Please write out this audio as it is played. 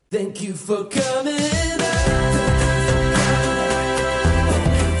Thank you for coming out.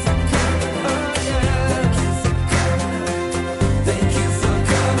 Thank you for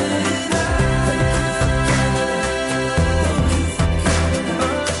coming out.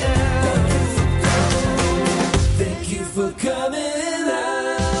 Thank you for coming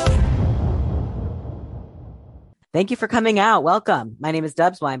out. Thank you for coming out. Welcome. My name is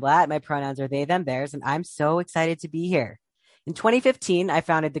Dubs Weinblatt. My pronouns are they, them, theirs, and I'm so excited to be here. In 2015, I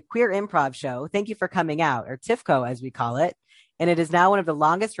founded the Queer Improv Show, Thank You for Coming Out, or TIFCO as we call it, and it is now one of the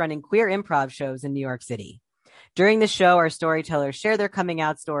longest running queer improv shows in New York City. During the show, our storytellers share their coming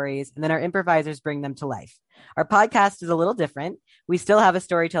out stories, and then our improvisers bring them to life. Our podcast is a little different. We still have a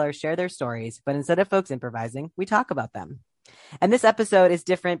storyteller share their stories, but instead of folks improvising, we talk about them. And this episode is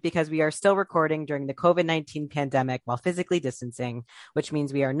different because we are still recording during the COVID-19 pandemic while physically distancing, which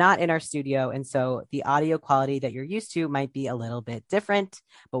means we are not in our studio. And so the audio quality that you're used to might be a little bit different,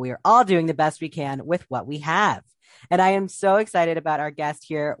 but we are all doing the best we can with what we have. And I am so excited about our guest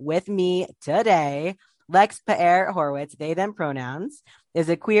here with me today. Lex Pe'er Horwitz, they, them pronouns, is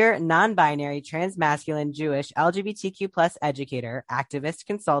a queer, non-binary, transmasculine, Jewish, LGBTQ plus educator, activist,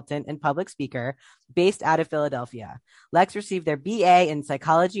 consultant, and public speaker based out of Philadelphia. Lex received their BA in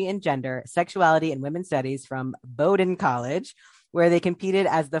psychology and gender, sexuality, and women's studies from Bowdoin College, where they competed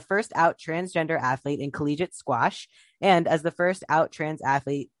as the first out transgender athlete in collegiate squash and as the first out trans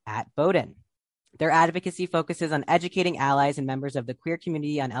athlete at Bowdoin. Their advocacy focuses on educating allies and members of the queer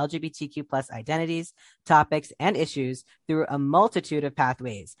community on LGBTQ plus identities, topics, and issues through a multitude of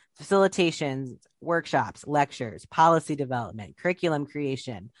pathways, facilitations, workshops, lectures, policy development, curriculum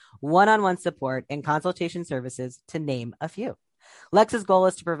creation, one-on-one support, and consultation services, to name a few. Lex's goal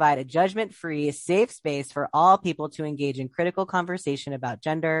is to provide a judgment-free, safe space for all people to engage in critical conversation about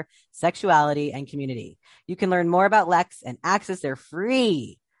gender, sexuality, and community. You can learn more about Lex and access their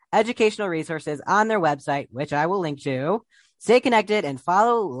free educational resources on their website, which I will link to. Stay connected and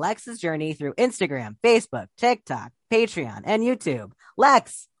follow Lex's journey through Instagram, Facebook, TikTok, Patreon, and YouTube.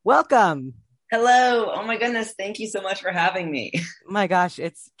 Lex, welcome. Hello. Oh my goodness. Thank you so much for having me. My gosh,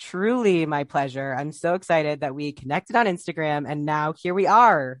 it's truly my pleasure. I'm so excited that we connected on Instagram and now here we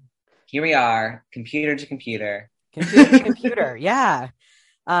are. Here we are, computer to computer. Computer to computer, yeah.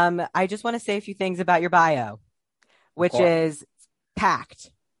 I just want to say a few things about your bio, which is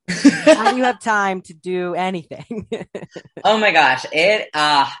packed. How do you have time to do anything? Oh my gosh. It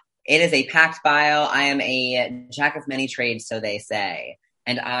is a packed bio. I am a jack of many trades, so they say.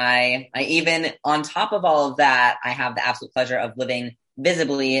 And I even, on top of all of that, I have the absolute pleasure of living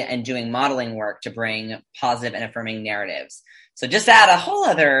visibly and doing modeling work to bring positive and affirming narratives. So just add a whole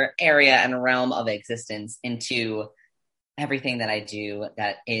other area and realm of existence into everything that I do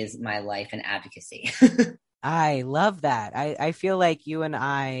that is my life and advocacy. I love that. I feel like you and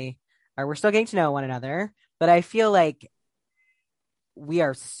we're still getting to know one another, but I feel like we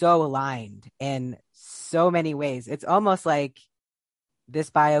are so aligned in so many ways. It's almost like this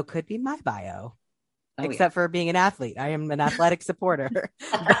bio could be my bio, except for being an athlete. I am an athletic supporter,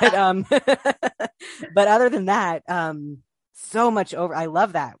 but other than that, so much over. I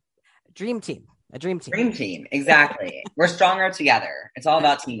love that. A dream team. Dream team. Exactly. We're stronger together. It's all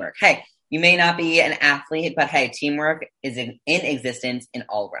about teamwork. Hey, you may not be an athlete, but hey, teamwork is in existence in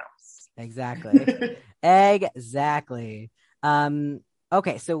all realms. Exactly. Exactly.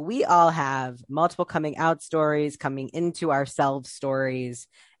 Okay, so we all have multiple coming out stories, coming into ourselves stories,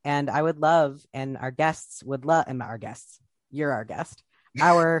 and I would love, and our guests would love, and our guests, you're our guest,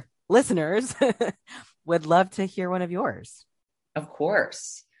 our listeners would love to hear one of yours. Of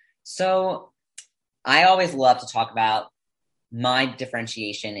course. So I always love to talk about my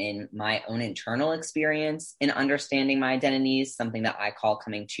differentiation in my own internal experience in understanding my identities, something that I call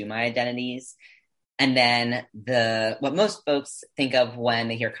coming to my identities. And then what most folks think of when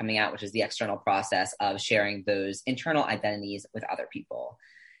they hear coming out, which is the external process of sharing those internal identities with other people.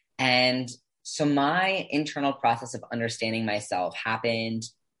 And so my internal process of understanding myself happened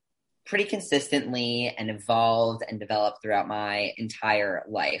pretty consistently and evolved and developed throughout my entire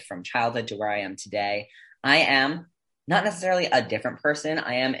life, from childhood to where I am today. I am not necessarily a different person.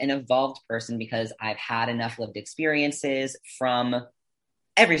 I am an evolved person because I've had enough lived experiences from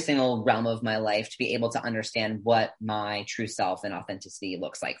every single realm of my life to be able to understand what my true self and authenticity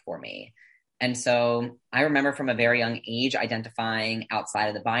looks like for me. And so I remember from a very young age identifying outside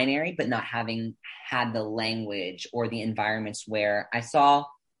of the binary, but not having had the language or the environments where I saw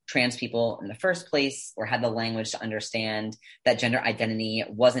trans people in the first place, or had the language to understand that gender identity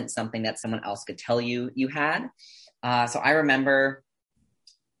wasn't something that someone else could tell you you had. So I remember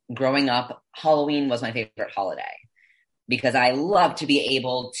growing up, Halloween was my favorite holiday. because I love to be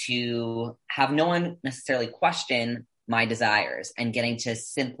able to have no one necessarily question my desires and getting to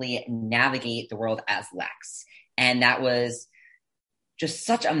simply navigate the world as Lex. And that was just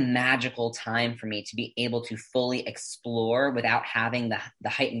such a magical time for me to be able to fully explore without having the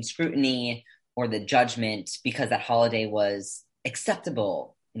heightened scrutiny or the judgment, because that holiday was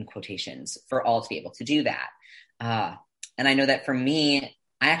acceptable, in quotations, for all to be able to do that. And I know that for me,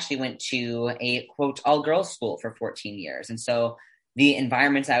 I actually went to a, quote, all-girls school for 14 years. And so the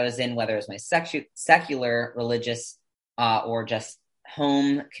environments I was in, whether it was my secular, religious, or just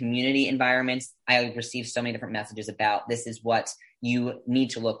home community environments, I received so many different messages about this is what you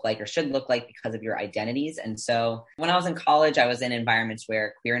need to look like or should look like because of your identities. And so when I was in college, I was in environments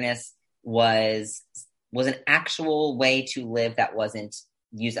where queerness was an actual way to live that wasn't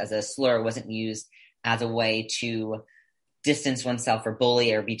used as a slur, wasn't used as a way to distance oneself or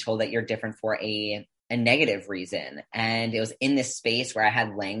bully or be told that you're different for a negative reason. And it was in this space where I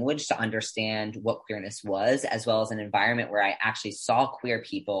had language to understand what queerness was, as well as an environment where I actually saw queer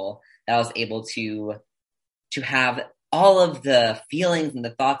people, that I was able to have all of the feelings and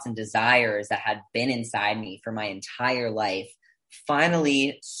the thoughts and desires that had been inside me for my entire life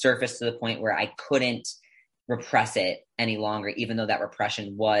finally surfaced to the point where I couldn't repress it any longer, even though that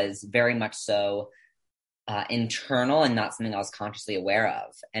repression was very much so internal and not something I was consciously aware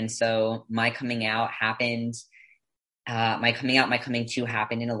of. And so my coming out happened, my coming to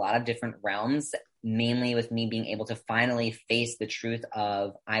happened in a lot of different realms, mainly with me being able to finally face the truth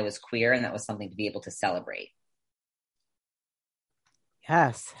of I was queer, and that was something to be able to celebrate.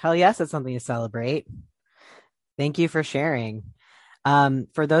 Yes. Hell yes, it's something to celebrate. Thank you for sharing.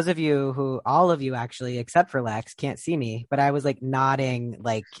 For those of you who, all of you actually, except for Lex, can't see me, but I was like nodding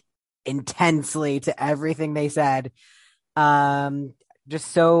like intensely to everything they said.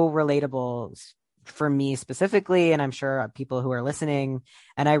 Just so relatable for me specifically, and I'm sure people who are listening.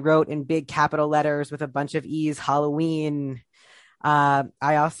 And I wrote in big capital letters with a bunch of E's, Halloween. I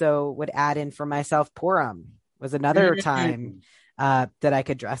also would add in for myself, Purim was another time that I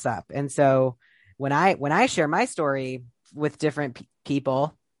could dress up. And so when I share my story with different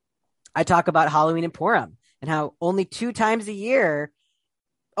people, I talk about Halloween and Purim and how only 2 times a year,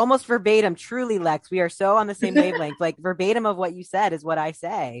 almost verbatim, truly, Lex, we are so on the same wavelength, like verbatim of what you said is what I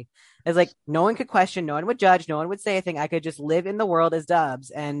say. It's like, no one could question, no one would judge, no one would say a thing. I could just live in the world as Dubs.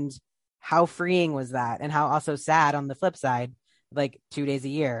 And how freeing was that? And how also sad on the flip side, like 2 days a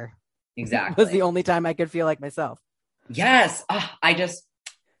year exactly was the only time I could feel like myself. Yes.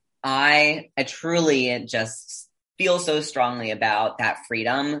 I truly just feel so strongly about that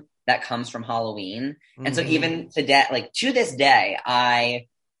freedom that comes from Halloween. And so even today, like to this day, I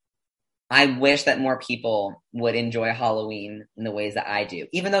wish that more people would enjoy Halloween in the ways that I do.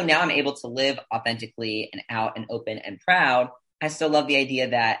 Even though now I'm able to live authentically and out and open and proud, I still love the idea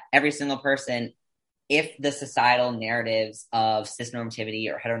that every single person, if the societal narratives of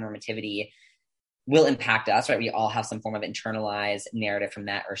cisnormativity or heteronormativity will impact us, right? We all have some form of internalized narrative from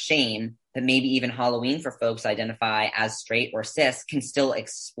that or shame, that maybe even Halloween for folks who identify as straight or cis can still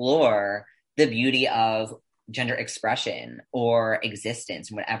explore the beauty of gender expression or existence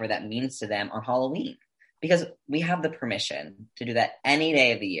and whatever that means to them on Halloween. Because we have the permission to do that any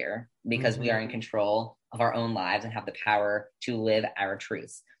day of the year, because we are in control of our own lives and have the power to live our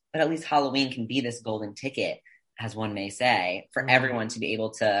truths. But at least Halloween can be this golden ticket, as one may say, for everyone to be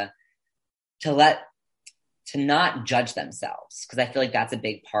able to not judge themselves. Because I feel like that's a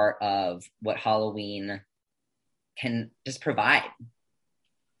big part of what Halloween can just provide.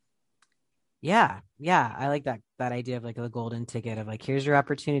 Yeah. I like that idea of like the golden ticket of like, here's your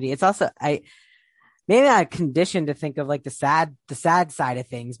opportunity. It's also, maybe I'm conditioned to think of like the sad side of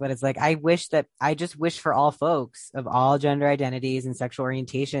things, but it's like, I just wish for all folks of all gender identities and sexual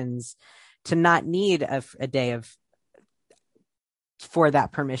orientations to not need a day for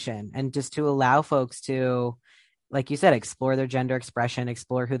that permission, and just to allow folks to, like you said, explore their gender expression,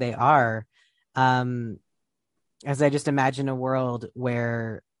 explore who they are. As I just imagine a world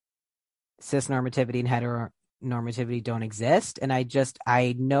where cisnormativity and heteronormativity don't exist. And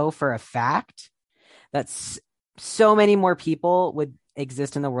I know for a fact that so many more people would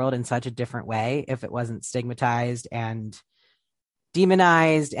exist in the world in such a different way if it wasn't stigmatized and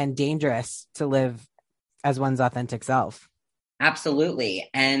demonized and dangerous to live as one's authentic self. Absolutely.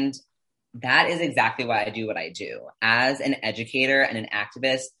 And that is exactly why I do what I do. As an educator and an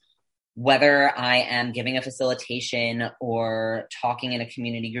activist, whether I am giving a facilitation or talking in a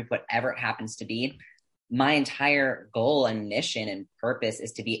community group, whatever it happens to be, my entire goal and mission and purpose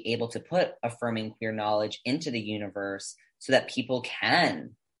is to be able to put affirming queer knowledge into the universe so that people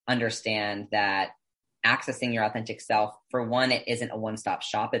can understand that accessing your authentic self, for one, it isn't a one-stop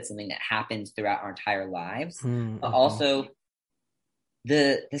shop. It's something that happens throughout our entire lives. Mm-hmm. But also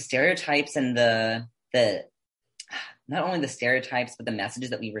the stereotypes and the not only the stereotypes, but the messages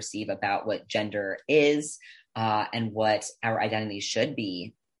that we receive about what gender is and what our identity should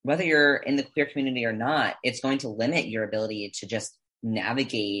be, whether you're in the queer community or not, it's going to limit your ability to just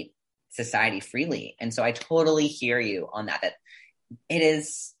navigate society freely. And so I totally hear you on that. That it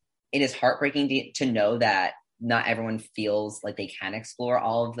is heartbreaking to know that not everyone feels like they can explore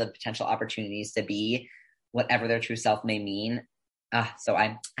all of the potential opportunities to be whatever their true self may mean. So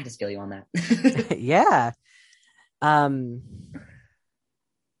I just feel you on that. Yeah. I'm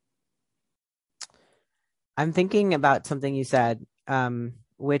thinking about something you said,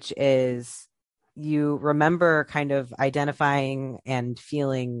 which is you remember kind of identifying and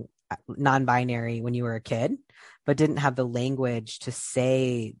feeling non-binary when you were a kid, but didn't have the language to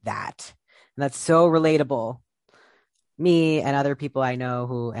say that. And that's so relatable. Me and other people I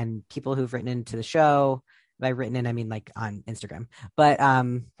know and people who've written into the show, by written in, I mean like on Instagram, but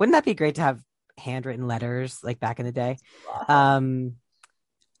wouldn't that be great to have handwritten letters like back in the day?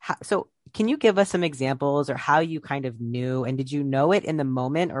 So can you give us some examples or how you kind of knew, and did you know it in the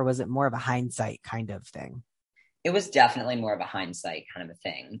moment, or was it more of a hindsight kind of thing? It was definitely more of a hindsight kind of a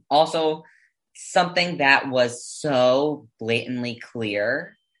thing. Also, something that was so blatantly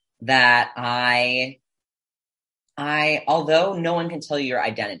clear that although no one can tell you your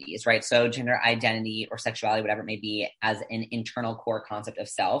identities, right? So gender identity or sexuality, whatever it may be, as an internal core concept of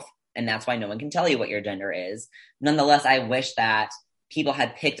self. And that's why no one can tell you what your gender is. Nonetheless, I wish that people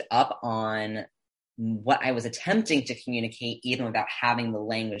had picked up on what I was attempting to communicate, even without having the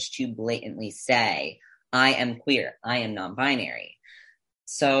language to blatantly say, I am queer, I am non-binary.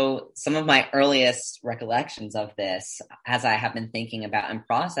 So some of my earliest recollections of this, as I have been thinking about and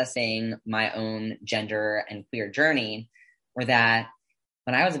processing my own gender and queer journey, were that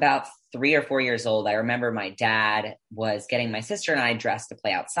when I was about 3 or 4 years old, I remember my dad was getting my sister and I dressed to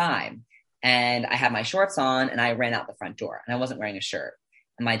play outside. And I had my shorts on and I ran out the front door and I wasn't wearing a shirt.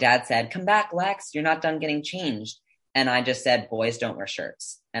 And my dad said, "Come back, Lex, you're not done getting changed." And I just said, "Boys don't wear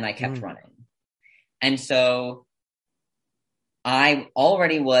shirts." And I kept running. And so I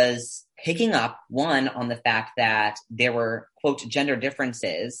already was picking up, one, on the fact that there were, quote, gender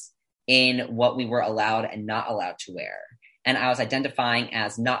differences in what we were allowed and not allowed to wear. And I was identifying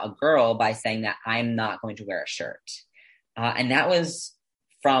as not a girl by saying that I'm not going to wear a shirt. And that was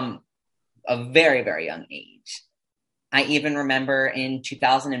from a very, very young age. I even remember in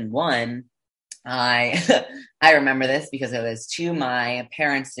 2001, I remember this because it was to my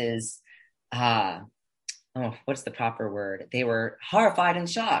parents' what's the proper word? They were horrified and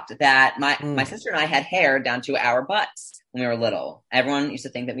shocked that my sister and I had hair down to our butts when we were little. Everyone used to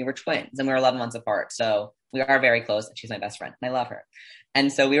think that we were twins, and we were 11 months apart. So we are very close, and she's my best friend, and I love her.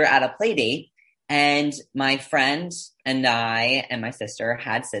 And so we were at a play date, and my friend and I and my sister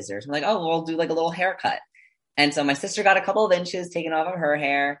had scissors. I'm like, "Oh, we'll do like a little haircut." And so my sister got a couple of inches taken off of her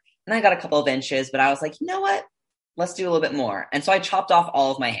hair, and I got a couple of inches, but I was like, you know what? Let's do a little bit more. And so I chopped off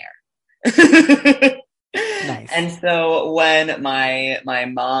all of my hair. Nice. And so when my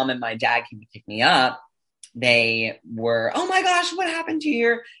mom and my dad came to pick me up, they were, "Oh my gosh, what happened to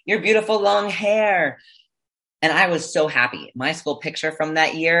your beautiful long hair?" And I was so happy. My school picture from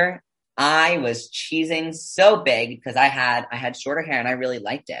that year, I was cheesing so big because I had shorter hair and I really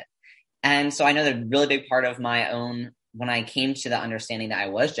liked it. And so I know that a really big part of my own, when I came to the understanding that I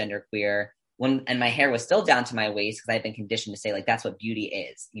was genderqueer, and my hair was still down to my waist, because I've been conditioned to say, like, that's what beauty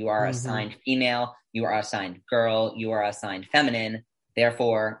is. You are assigned female, you are assigned girl, you are assigned feminine.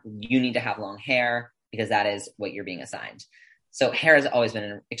 Therefore, you need to have long hair because that is what you're being assigned. So hair has always been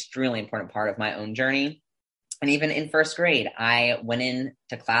an extremely important part of my own journey. And even in first grade, I went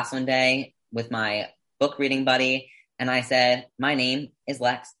into class one day with my book reading buddy, and I said, "My name is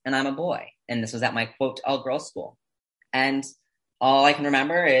Lex, and I'm a boy." And this was at my, quote, all-girls school. And all I can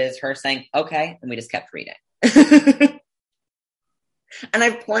remember is her saying, "Okay," and we just kept reading. And I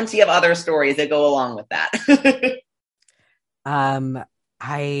have plenty of other stories that go along with that.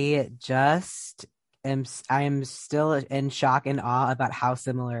 I am still in shock and awe about how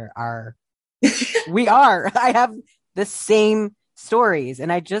similar we are. I have the same stories,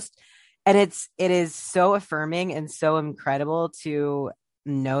 and it is so affirming and so incredible to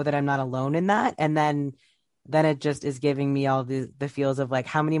know that I'm not alone in that. And then it just is giving me all the feels of like,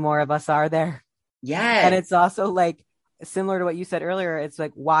 how many more of us are there? Yes. And it's also like similar to what you said earlier. It's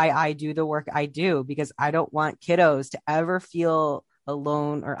like why I do the work I do, because I don't want kiddos to ever feel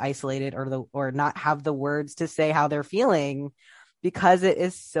alone or isolated or not have the words to say how they're feeling, because it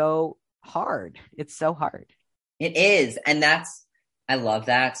is so hard. It's so hard. It is. And I love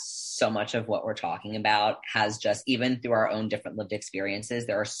that so much of what we're talking about has just, even through our own different lived experiences,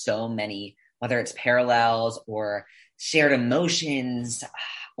 there are so many, whether it's parallels or shared emotions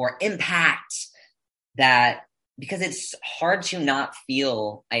or impact, that because it's hard to not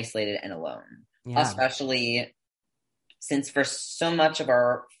feel isolated and alone, especially since for so much of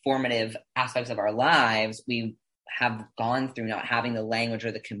our formative aspects of our lives, we have gone through not having the language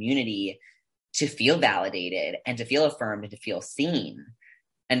or the community to feel validated and to feel affirmed and to feel seen.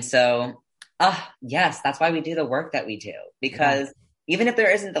 And so, yes, that's why we do the work that we do, because even if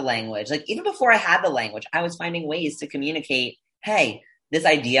there isn't the language, like even before I had the language, I was finding ways to communicate, hey, this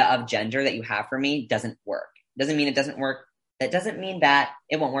idea of gender that you have for me doesn't work. Doesn't mean it doesn't work. That doesn't mean that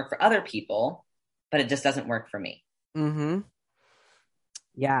it won't work for other people, but it just doesn't work for me. Mm-hmm.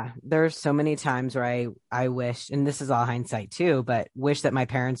 Yeah, there's so many times where I wish, and this is all hindsight too, but wish that my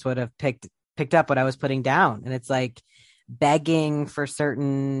parents would have picked up what I was putting down. And it's like begging for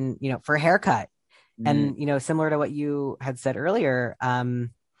certain, for a haircut. And, similar to what you had said earlier, I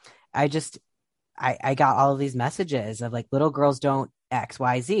got all of these messages of like, little girls don't X,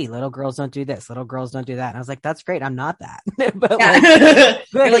 Y, Z, little girls don't do this, little girls don't do that. And I was like, that's great. I'm not that. But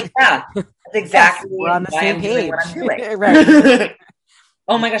you're like, yeah, that's exactly. Yes, we're on the same page. Right.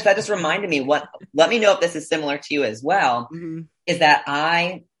 Oh my gosh, that just reminded me let me know if this is similar to you as well, is that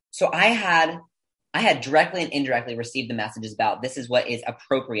I had directly and indirectly received the messages about this is what is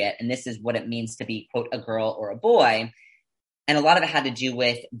appropriate and this is what it means to be, quote, a girl or a boy. And a lot of it had to do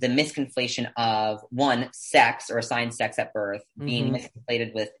with the misconflation of, one, sex or assigned sex at birth being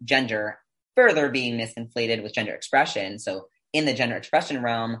misconflated with gender, further being misconflated with gender expression. So in the gender expression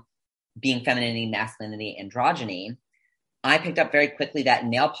realm, being femininity, masculinity, androgyny, I picked up very quickly that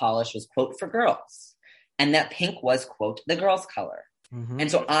nail polish was, quote, for girls, and that pink was, quote, the girl's color.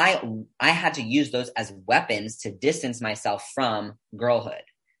 And so I had to use those as weapons to distance myself from girlhood.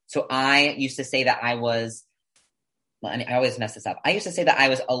 So I used to say that I always mess this up. I used to say that I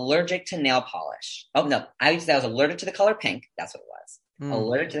was allergic to nail polish. Oh, no. I used to say I was allergic to the color pink. That's what it was.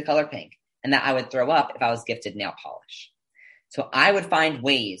 Allergic to the color pink. And that I would throw up if I was gifted nail polish. So I would find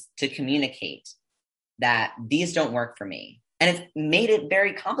ways to communicate that these don't work for me. And it's made it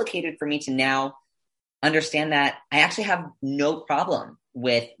very complicated for me to now understand that I actually have no problem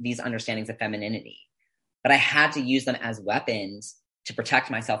with these understandings of femininity, but I had to use them as weapons to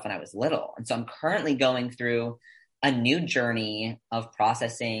protect myself when I was little. And so I'm currently going through a new journey of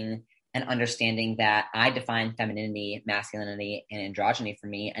processing and understanding that I define femininity, masculinity, and androgyny for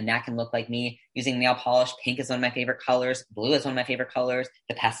me. And that can look like me using nail polish. Pink is one of my favorite colors. Blue is one of my favorite colors.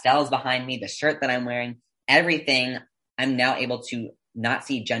 The pastels behind me, the shirt that I'm wearing, everything. I'm now able to not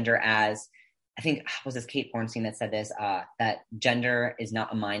see gender as, I think, was this Kate Bornstein that said this, that gender is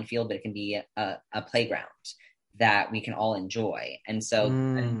not a minefield, but it can be a playground that we can all enjoy. And so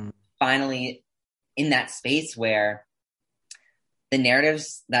I'm finally in that space where the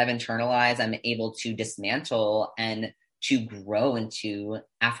narratives that I've internalized, I'm able to dismantle and to grow into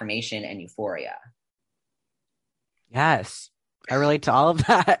affirmation and euphoria. Yes, I relate to all of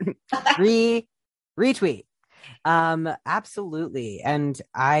that. Retweet. Absolutely. And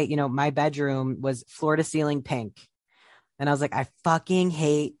my bedroom was floor to ceiling pink. And I was like, I fucking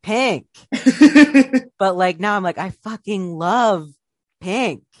hate pink. But like, now I'm like, I fucking love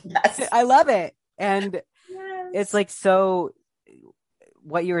pink. Yes. I love it. And it's like, so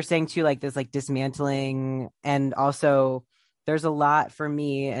what you were saying too, like this, like dismantling, and also there's a lot for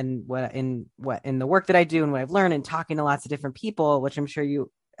me and in the work that I do and what I've learned and talking to lots of different people, which I'm sure you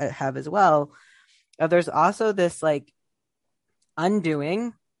have as well. There's also this like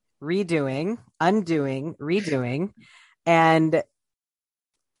undoing, redoing. And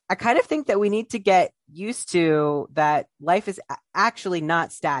I kind of think that we need to get used to that life is actually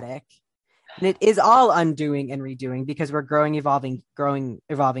not static. And it is all undoing and redoing because we're growing, evolving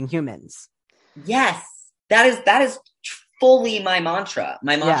humans. Yes, that is fully my mantra.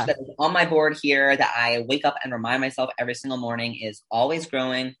 My mantra that is on my board here that I wake up and remind myself every single morning is always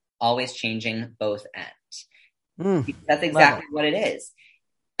growing, always changing, both ends. That's exactly what it is.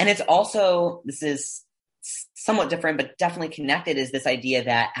 And it's also, this is somewhat different, but definitely connected, is this idea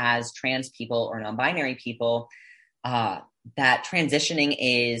that as trans people or non-binary people, that transitioning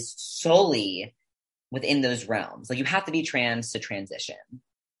is solely within those realms. Like you have to be trans to transition.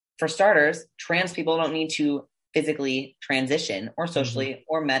 For starters, trans people don't need to physically transition or socially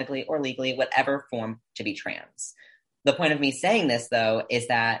or medically or legally, whatever form, to be trans. The point of me saying this, though, is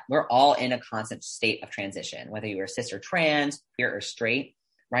that we're all in a constant state of transition, whether you are cis or trans, queer or straight,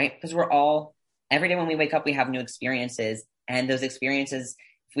 right? Because we're all, every day when we wake up, we have new experiences, and those experiences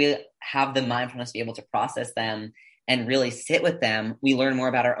if we have the mindfulness to be able to process them and really sit with them, we learn more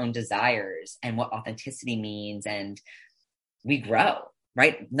about our own desires and what authenticity means, and we grow,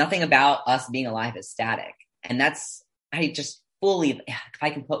 right? Nothing about us being alive is static. And I just fully, if I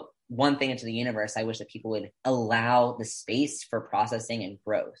can put one thing into the universe, I wish that people would allow the space for processing and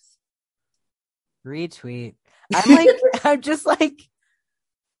growth. Retweet. I'm just like,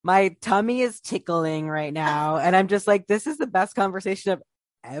 my tummy is tickling right now. And I'm just like, this is the best conversation I've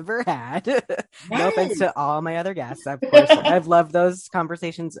ever had. No offense to all my other guests. Of course, I've loved those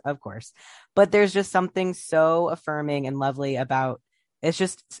conversations, of course. But there's just something so affirming and lovely about it's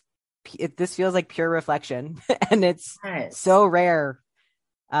just, this feels like pure reflection. And it's so rare.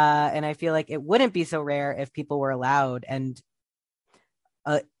 And I feel like it wouldn't be so rare if people were allowed and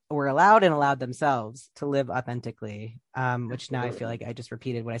allowed themselves to live authentically, which now I feel like I just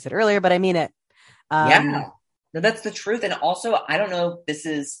repeated what I said earlier, but I mean it. Yeah, that's the truth. And also, I don't know if this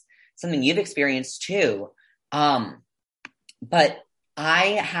is something you've experienced too, but I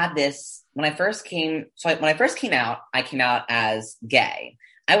had this when I first came out, I came out as gay.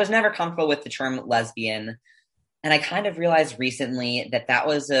 I was never comfortable with the term lesbian. And I kind of realized recently that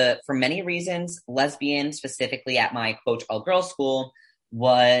was for many reasons, lesbian specifically at my quote all girls school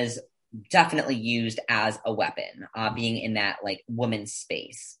was definitely used as a weapon, being in that like woman's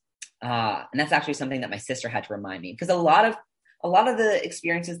space. And that's actually something that my sister had to remind me, because a lot of the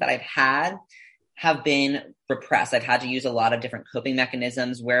experiences that I've had have been repressed. I've had to use a lot of different coping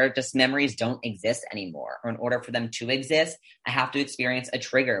mechanisms where just memories don't exist anymore. Or in order for them to exist, I have to experience a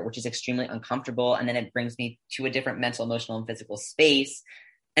trigger, which is extremely uncomfortable. And then it brings me to a different mental, emotional, and physical space.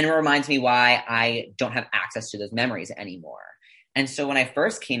 And it reminds me why I don't have access to those memories anymore. And so when I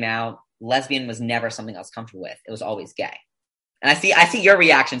first came out, lesbian was never something I was comfortable with. It was always gay. And I see your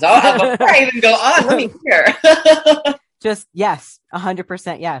reactions. Oh, before I even go on, let me hear. Just yes,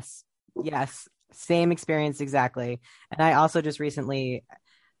 100% yes. Yes. Same experience exactly. And I also just recently,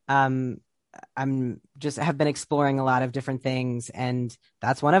 have been exploring a lot of different things, and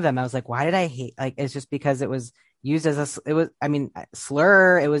that's one of them. I was like, why did I hate? Like, it's just because it was used as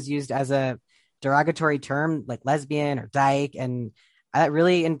slur. It was used as a derogatory term, like lesbian or dyke, and I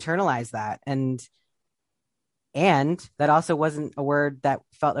really internalized that. And that also wasn't a word that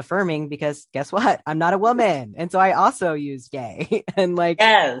felt affirming, because guess what? I'm not a woman. And so I also use gay and like,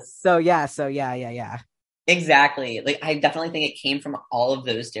 yes. So yeah. Exactly. Like, I definitely think it came from all of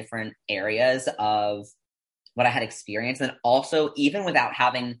those different areas of what I had experienced. And also, even without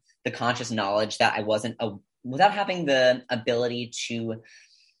having the conscious knowledge that without having the ability to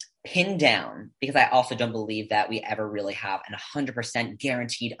pin down, because I also don't believe that we ever really have an 100%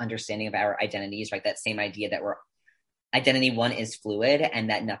 guaranteed understanding of our identities, right? That same idea that identity one is fluid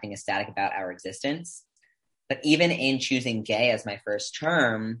and that nothing is static about our existence. But even in choosing gay as my first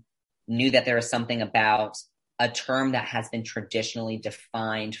term, knew that there was something about a term that has been traditionally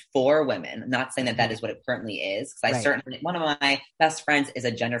defined for women. I'm not saying that is what it currently is, because I certainly, one of my best friends is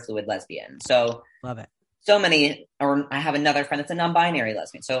a gender fluid lesbian. So love it. So many, or I have another friend that's a non-binary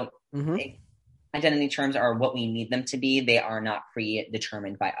lesbian. So identity terms are what we need them to be. They are not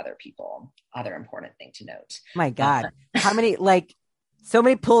predetermined by other people. Other important thing to note. My God. How many, so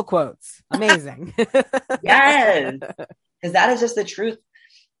many pull quotes. Amazing. Yes. Because that is just the truth.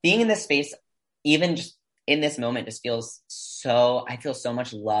 Being in this space, even just in this moment, just I feel so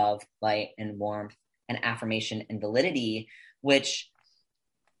much love, light, and warmth, and affirmation and validity, which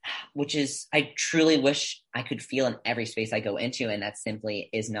is, I truly wish I could feel in every space I go into. And that simply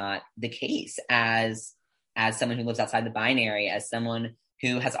is not the case as someone who lives outside the binary, as someone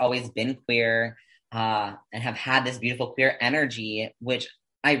who has always been queer, and have had this beautiful queer energy, which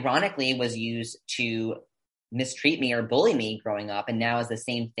ironically was used to mistreat me or bully me growing up. And now is the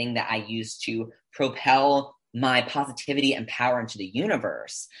same thing that I use to propel my positivity and power into the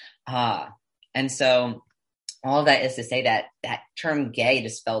universe. And so all of that is to say that term gay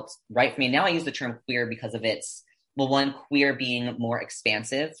just felt right for me. Now I use the term queer because of queer being more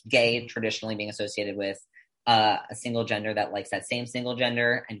expansive, gay traditionally being associated with a single gender that likes that same single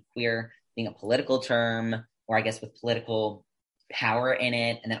gender, and queer being a political term, or I guess with political power in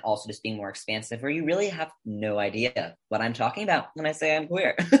it, and then also just being more expansive, where you really have no idea what I'm talking about when I say I'm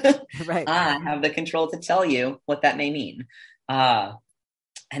queer. Right. I have the control to tell you what that may mean.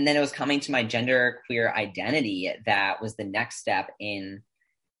 And then it was coming to my gender queer identity that was the next step in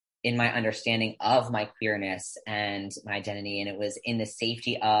my understanding of my queerness and my identity. And it was in the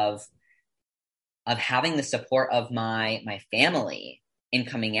safety of having the support of my family in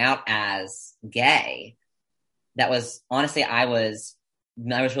coming out as gay. That was honestly, I was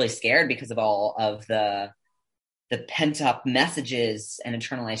really scared because of all of the the pent up messages and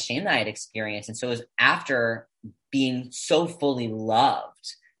internalized shame that I had experienced. And so it was after being so fully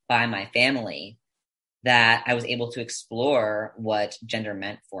loved by my family that I was able to explore what gender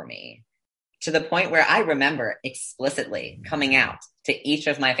meant for me, to the point where I remember explicitly coming out to each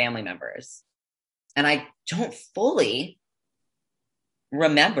of my family members. And I don't fully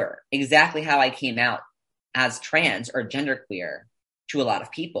remember exactly how I came out as trans or genderqueer to a lot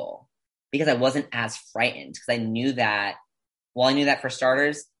of people, because I wasn't as frightened, because I knew that, well, I knew that for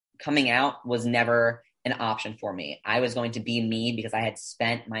starters, coming out was never an option for me. I was going to be me because I had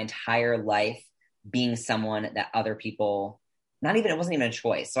spent my entire life being someone that other people, it wasn't even a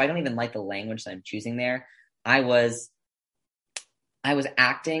choice. So I don't even like the language that I'm choosing there. I was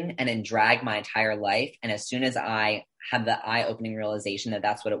acting and in drag my entire life. And as soon as I had the eye-opening realization that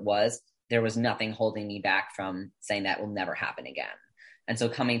that's what it was, there was nothing holding me back from saying that will never happen again. And so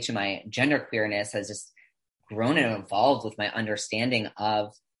coming to my genderqueerness has just grown and evolved with my understanding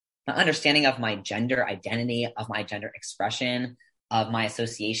of my gender identity, of my gender expression, of my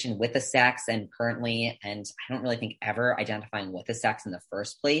association with the sex, and currently, and I don't really think ever identifying with the sex in the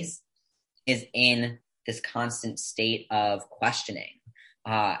first place, is in this constant state of questioning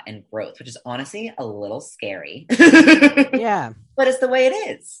and growth, which is honestly a little scary. Yeah. But it's the way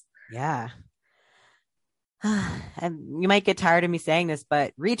it is. Yeah. And you might get tired of me saying this,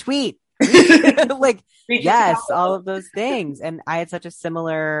 but retweet. Like, yes, all of those things. And I had such a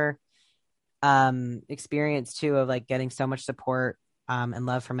similar experience too, of like getting so much support and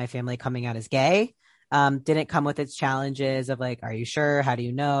love from my family coming out as gay. Didn't come with its challenges of like, are you sure? How do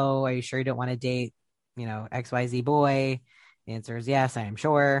you know? Are you sure you don't want to date, XYZ boy? The answer is yes, I am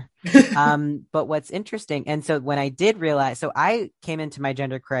sure. But what's interesting, and so when I did realize, so I came into my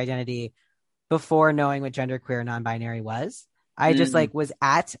genderqueer identity before knowing what genderqueer non-binary was. I just like was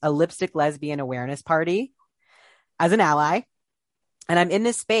at a lipstick lesbian awareness party as an ally, and I'm in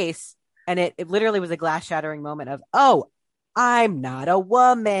this space, and it literally was a glass shattering moment of, oh, I'm not a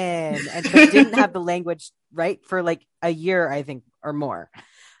woman, and so didn't have the language right for like a year, I think, or more.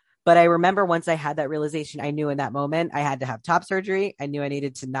 But I remember once I had that realization, I knew in that moment I had to have top surgery. I knew I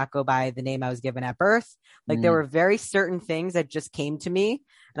needed to not go by the name I was given at birth. Like there were very certain things that just came to me,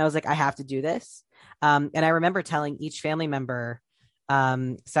 and I was like, I have to do this. And I remember telling each family member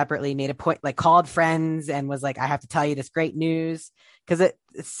separately, made a point, like called friends and was like, I have to tell you this great news. Cause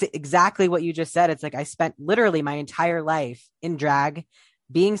it's exactly what you just said. It's like, I spent literally my entire life in drag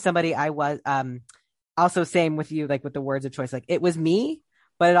being somebody I was, also same with you, like with the words of choice, like it was me,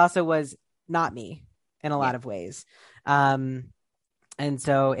 but it also was not me in a lot of ways. And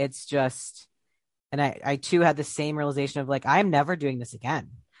so it's just, and I too had the same realization of like, I'm never doing this again.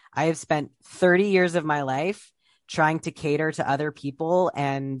 I have spent 30 years of my life trying to cater to other people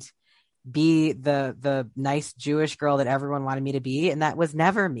and be the nice Jewish girl that everyone wanted me to be. And that was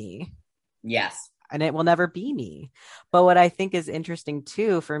never me. Yes. And it will never be me. But what I think is interesting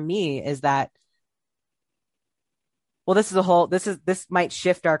too, for me, is that, well, this might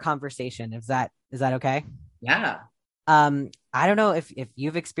shift our conversation. Is that okay? Yeah. I don't know if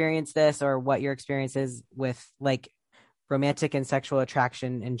you've experienced this or what your experience is with like romantic and sexual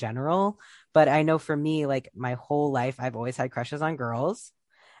attraction in general. But I know for me, like my whole life, I've always had crushes on girls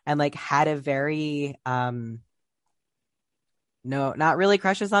and like had a very, no, not really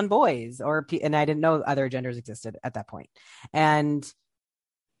crushes on boys and I didn't know other genders existed at that point. And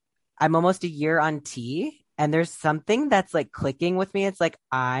I'm almost a year on T, and there's something that's like clicking with me. It's like,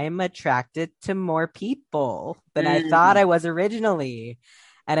 I'm attracted to more people than I thought I was originally.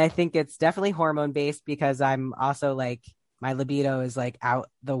 And I think it's definitely hormone based because I'm also like, my libido is like out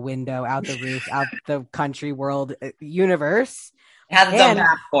the window, out the roof, out the country, world, universe. It has its own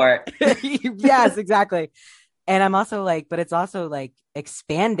passport. Yes, exactly. And I'm also like, but it's also like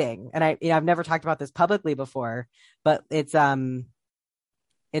expanding. And I've never talked about this publicly before, but it's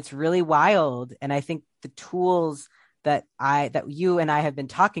really wild. And I think the tools that you and I have been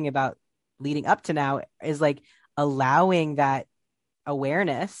talking about leading up to now is like allowing that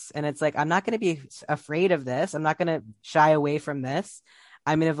awareness. And it's like, I'm not going to be afraid of this. I'm not going to shy away from this.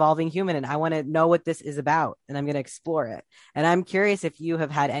 I'm an evolving human and I want to know what this is about, and I'm going to explore it. And I'm curious if you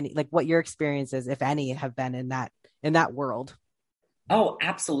have had any, like what your experiences, if any, have been in that world. Oh,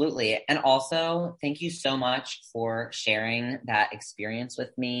 absolutely. And also thank you so much for sharing that experience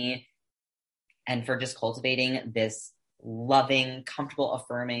with me and for just cultivating this loving, comfortable,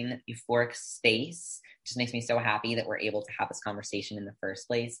 affirming, euphoric space. Just makes me so happy that we're able to have this conversation in the first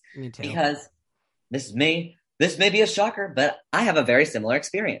place. Me too. Because this may be a shocker, but I have a very similar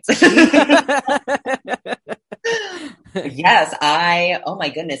experience. Yes, oh my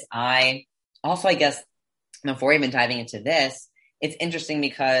goodness. I guess before even diving into this, it's interesting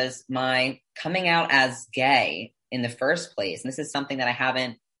because my coming out as gay in the first place, and this is something that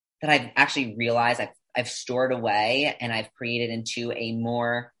I've actually realized I've stored away and I've created into a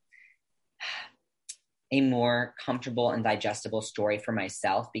more comfortable and digestible story for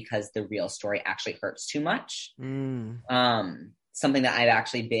myself, because the real story actually hurts too much. Something that I've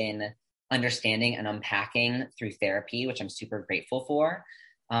actually been understanding and unpacking through therapy, which I'm super grateful for.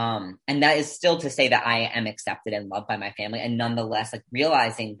 And that is still to say that I am accepted and loved by my family. And nonetheless, like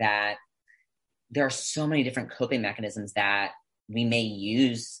realizing that there are so many different coping mechanisms that we may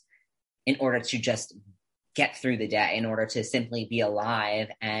use in order to just get through the day, in order to simply be alive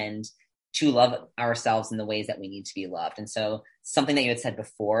and to love ourselves in the ways that we need to be loved. And so something that you had said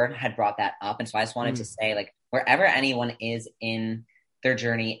before had brought that up. And so I just wanted to say, like, wherever anyone is in their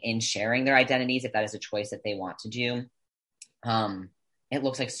journey in sharing their identities, if that is a choice that they want to do, it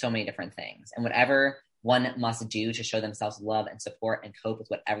looks like so many different things. And whatever one must do to show themselves love and support and cope with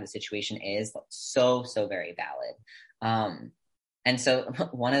whatever the situation is, so very valid. And so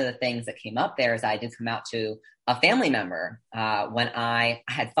one of the things that came up there is I did come out to a family member when I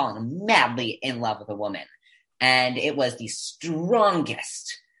had fallen madly in love with a woman. And it was the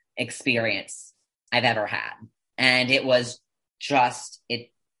strongest experience I've ever had. And it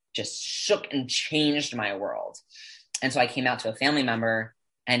just shook and changed my world. And so I came out to a family member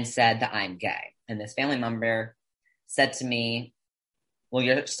and said that I'm gay. And this family member said to me, well,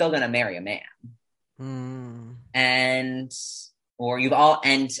 you're still going to marry a man.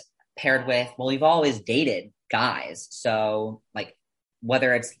 Paired with, well, you've always dated guys. So like,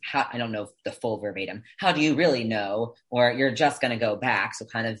 whether it's I don't know the full verbatim, how do you really know? Or you're just going to go back. So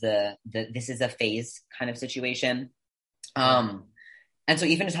kind of the this is a phase kind of situation. And so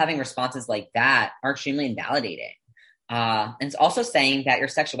even just having responses like that are extremely invalidating. And it's also saying that your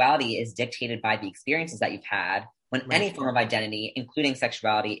sexuality is dictated by the experiences that you've had, when any form of identity, including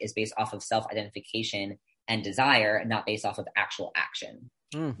sexuality, is based off of self-identification and desire, and not based off of actual action.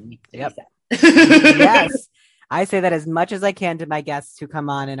 Yep. Yes. I say that as much as I can to my guests who come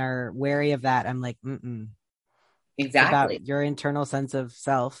on and are wary of that. I'm like, Exactly. It's about your internal sense of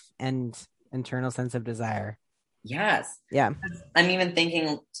self and internal sense of desire. Yes. Yeah. I'm even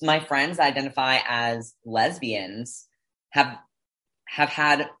thinking my friends that identify as lesbians have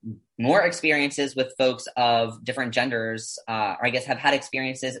had more experiences with folks of different genders, or I guess have had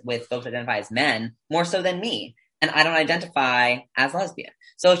experiences with folks that identify as men more so than me. And I don't identify as lesbian.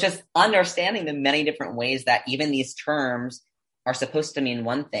 So it's just understanding the many different ways that even these terms are supposed to mean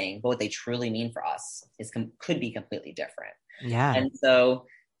one thing, but what they truly mean for us could be completely different. Yeah. And so,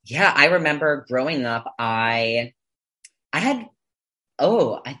 yeah, I remember growing up, I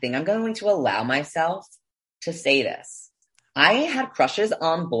think I'm going to allow myself to say this. I had crushes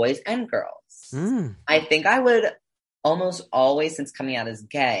on boys and girls. I think I would almost always, since coming out as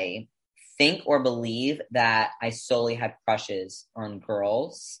gay, think or believe that I solely had crushes on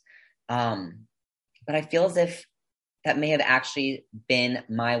girls. But I feel as if that may have actually been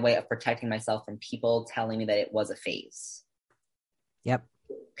my way of protecting myself from people telling me that it was a phase. Yep.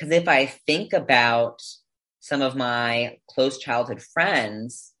 Because if I think about some of my close childhood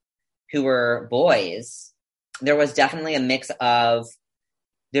friends who were boys, there was definitely a mix of,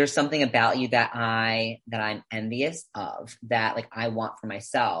 there's something about you that I'm envious of, that like I want for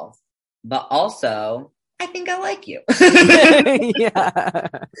myself, but also I think I like you. Yeah.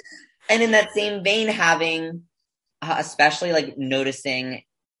 And in that same vein, having, especially like noticing,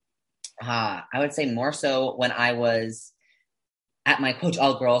 I would say more so when I was at my quote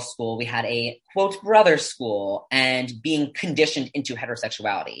all girls school, we had a quote brother school, and being conditioned into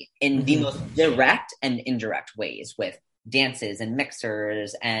heterosexuality in the most direct and indirect ways, with dances and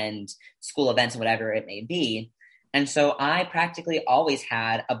mixers and school events and whatever it may be. And so I practically always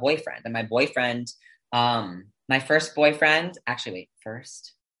had a boyfriend, and my boyfriend, my first boyfriend,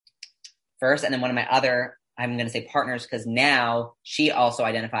 first, and then one of my other, I'm going to say partners, because now she also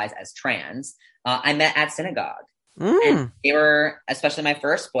identifies as trans. I met at synagogue. And they were, especially my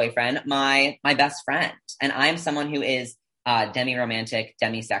first boyfriend, my best friend. And I'm someone who is demi-romantic,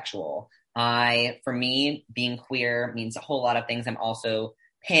 demisexual. For me, being queer means a whole lot of things. I'm also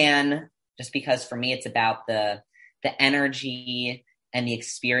pan, just because for me, it's about the energy and the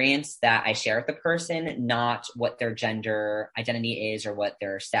experience that I share with the person, not what their gender identity is or what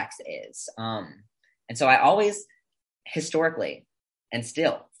their sex is. And so I always, historically, and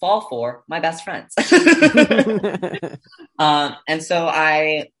still fall for my best friends. And so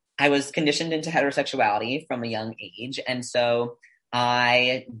I was conditioned into heterosexuality from a young age. And so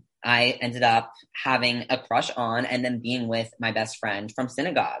I ended up having a crush on and then being with my best friend from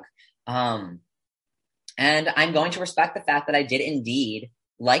synagogue. And I'm going to respect the fact that I did indeed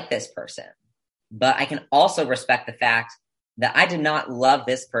like this person. But I can also respect the fact that I did not love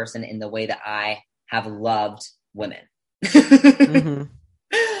this person in the way that I have loved women. Mm-hmm.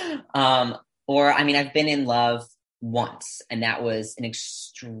 Or, I mean, I've been in love once, and that was an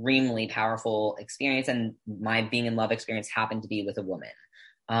extremely powerful experience. And my being in love experience happened to be with a woman.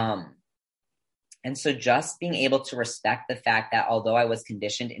 And so just being able to respect the fact that although I was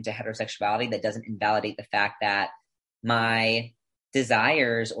conditioned into heterosexuality, that doesn't invalidate the fact that my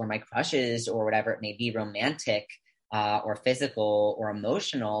desires or my crushes or whatever it may be, romantic or physical or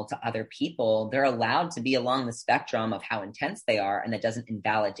emotional to other people, they're allowed to be along the spectrum of how intense they are. And that doesn't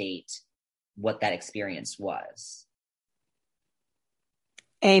invalidate what that experience was.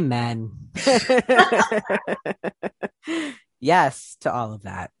 Amen. Yes to all of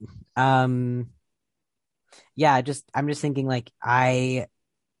that. Yeah, I'm just thinking like I'm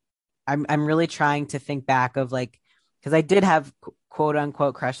really trying to think back of like, because I did have quote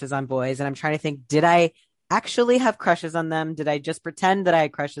unquote crushes on boys, and I'm trying to think, did I actually have crushes on them? Did I just pretend that I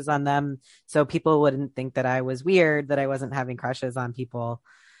had crushes on them so people wouldn't think that I was weird, that I wasn't having crushes on people?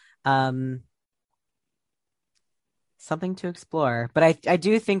 Something to explore. But I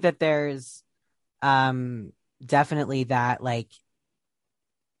do think that there's definitely that like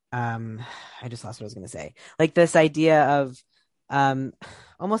I just lost what I was going to say. Like this idea of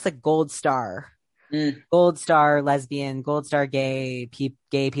almost like gold star lesbian, gold star gay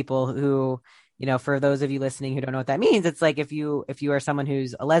people who, you know, for those of you listening who don't know what that means, it's like if you are someone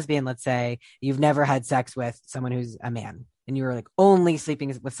who's a lesbian, let's say, you've never had sex with someone who's a man, and you were like only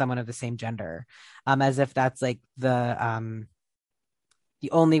sleeping with someone of the same gender, as if that's like the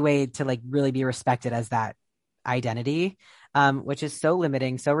only way to like really be respected as that identity, which is so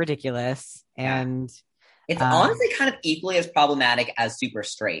limiting, so ridiculous. And it's honestly kind of equally as problematic as super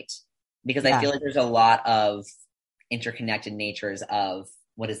straight, because I feel like there's a lot of interconnected natures of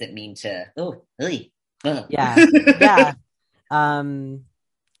what does it mean to, yeah.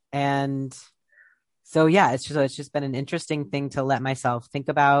 And so, yeah, it's just been an interesting thing to let myself think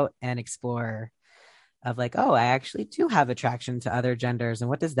about and explore of like, oh, I actually do have attraction to other genders. And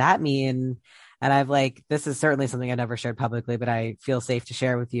what does that mean? And I've like, this is certainly something I never shared publicly, but I feel safe to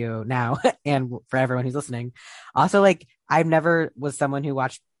share with you now and for everyone who's listening. Also, like, I've never was someone who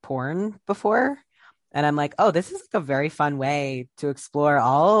watched porn before. And I'm like, oh, this is like a very fun way to explore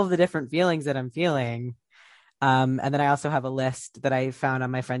all of the different feelings that I'm feeling. And then I also have a list that I found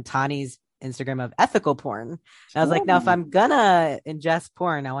on my friend Tani's Instagram of ethical porn. And I was like, now if I'm gonna ingest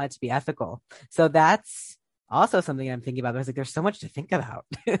porn, I want it to be ethical. So that's also something I'm thinking about. I was like, there's so much to think about.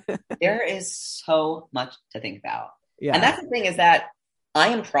 There is so much to think about. Yeah. And that's the thing, is that I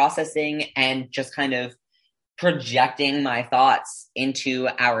am processing and just kind of projecting my thoughts into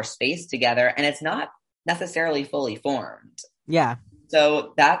our space together, and it's not necessarily fully formed. Yeah.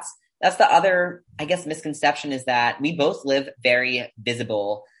 So that's the other, I guess, misconception, is that we both live very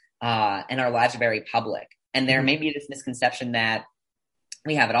visible and our lives are very public. And there may be this misconception that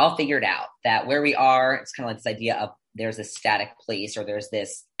we have it all figured out, that where we are, it's kind of like this idea of there's this static place or there's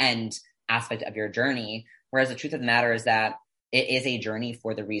this end aspect of your journey. Whereas the truth of the matter is that it is a journey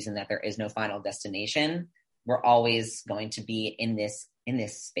for the reason that there is no final destination. We're always going to be in this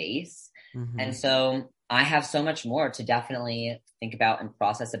space. Mm-hmm. And so I have so much more to definitely think about and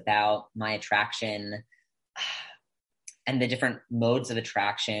process about my attraction and the different modes of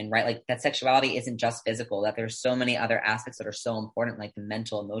attraction, right? Like that sexuality isn't just physical, that there's so many other aspects that are so important, like the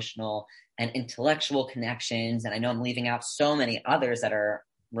mental, emotional, and intellectual connections. And I know I'm leaving out so many others that are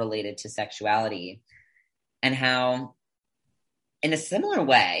related to sexuality, and how in a similar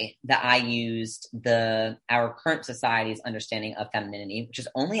way that I used our current society's understanding of femininity, which is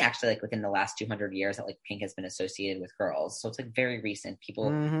only actually like within the last 200 years that like pink has been associated with girls. So it's like very recent. People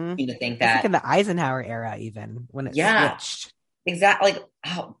seem to think that, like in the Eisenhower era, even when it switched. Exactly.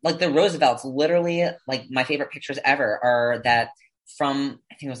 Like the Roosevelts, literally like my favorite pictures ever are that from,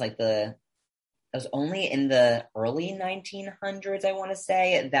 I think it was only in the early 1900s, I want to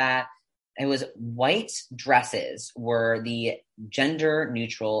say, that it was white dresses were the gender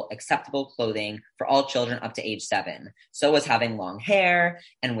neutral, acceptable clothing for all children up to age 7. So was having long hair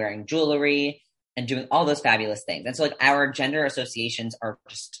and wearing jewelry and doing all those fabulous things. And so like our gender associations are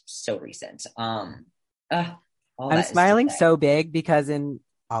just so recent. I'm smiling so big because in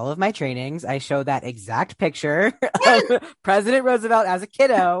all of my trainings, I show that exact picture of President Roosevelt as a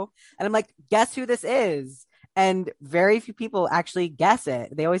kiddo. And I'm like, guess who this is? And very few people actually guess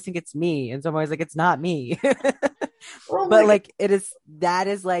it. They always think it's me. And so I'm always like, it's not me. But like, that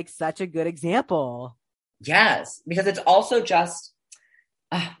is like such a good example. Yes, because it's also just,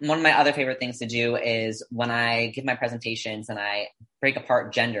 One of my other favorite things to do is when I give my presentations and I break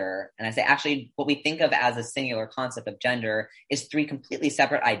apart gender and I say, actually, what we think of as a singular concept of gender is three completely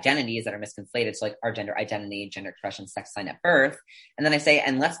separate identities that are misconflated. So like our gender identity, gender expression, sex sign at birth. And then I say,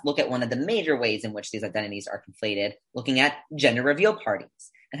 and let's look at one of the major ways in which these identities are conflated, looking at gender reveal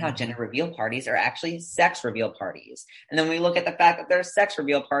parties and how gender reveal parties are actually sex reveal parties. And then we look at the fact that they're sex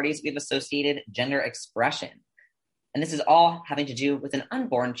reveal parties, we've associated gender expression. And this is all having to do with an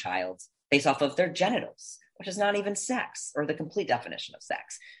unborn child based off of their genitals, which is not even sex or the complete definition of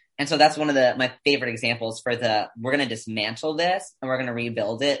sex. And so that's one of my favorite examples for we're going to dismantle this and we're going to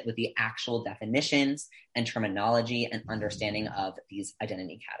rebuild it with the actual definitions and terminology and understanding of these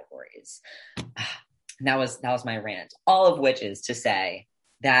identity categories. And that was my rant, all of which is to say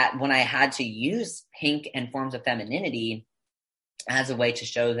that when I had to use pink and forms of femininity as a way to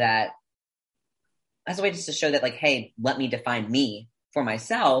show that, like, hey, let me define me for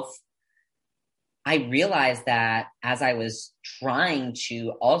myself, I realized that as I was trying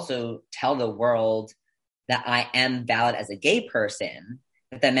to also tell the world that I am valid as a gay person,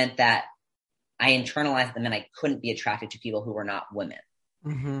 that meant that I internalized that meant I couldn't be attracted to people who were not women.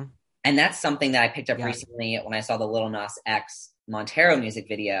 Mm-hmm. And that's something that I picked up recently when I saw the Lil Nas X Montero music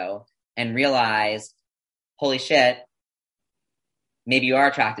video and realized, holy shit, maybe you are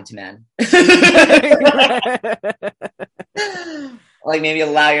attracted to men. Like maybe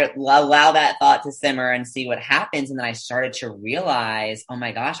allow that thought to simmer and see what happens. And then I started to realize, oh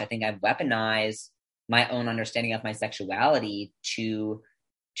my gosh, I think I've weaponized my own understanding of my sexuality to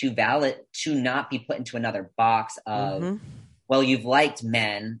not be put into another box of, well, you've liked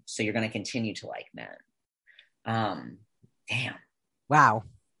men, so you're going to continue to like men. Damn. Wow.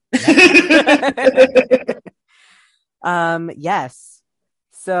 Yes.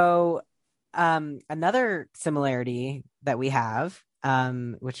 So, another similarity that we have,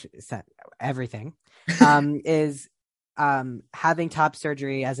 which is everything, is having top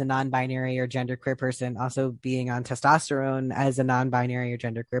surgery as a non-binary or genderqueer person, also being on testosterone as a non-binary or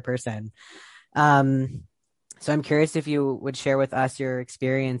genderqueer person. So I'm curious if you would share with us your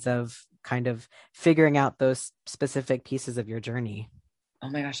experience of kind of figuring out those specific pieces of your journey. Oh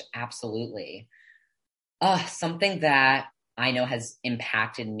my gosh, absolutely. Something that I know has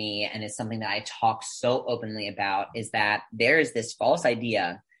impacted me and is something that I talk so openly about is that there is this false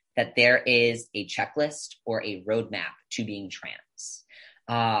idea that there is a checklist or a roadmap to being trans.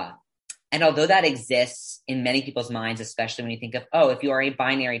 And although that exists in many people's minds, especially when you think of, oh, if you are a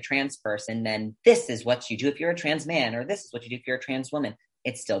binary trans person, then this is what you do if you're a trans man, or this is what you do if you're a trans woman.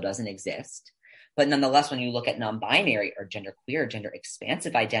 It still doesn't exist. But nonetheless, when you look at non-binary or genderqueer, gender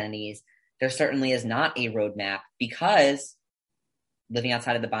expansive identities, there certainly is not a roadmap, because living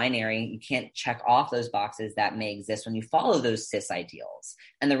outside of the binary, you can't check off those boxes that may exist when you follow those cis ideals.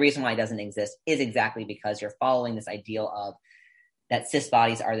 And the reason why it doesn't exist is exactly because you're following this ideal of that cis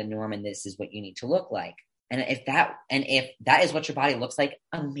bodies are the norm and this is what you need to look like. And if that is what your body looks like,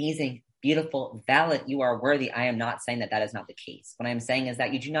 amazing, beautiful, valid, you are worthy. I am not saying that is not the case. What I'm saying is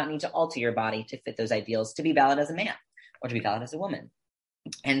that you do not need to alter your body to fit those ideals to be valid as a man or to be valid as a woman.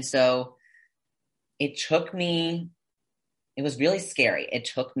 And so it was really scary. It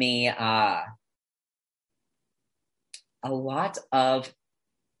took me a lot of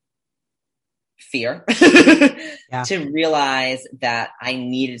fear to realize that I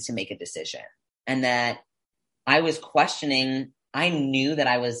needed to make a decision, and that I was questioning. I knew that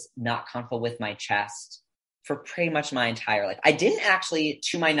I was not comfortable with my chest for pretty much my entire life. I didn't actually,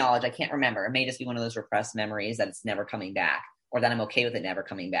 to my knowledge, I can't remember. It may just be one of those repressed memories that it's never coming back, or that I'm okay with it never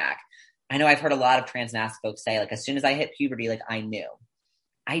coming back. I know I've heard a lot of trans folks say, like, as soon as I hit puberty, like, I knew.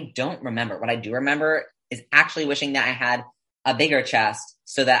 I don't remember. What I do remember is actually wishing that I had a bigger chest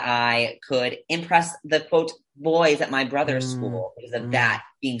so that I could impress the, quote, boys at my brother's school, because of that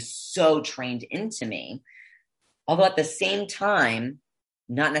being so trained into me. Although at the same time,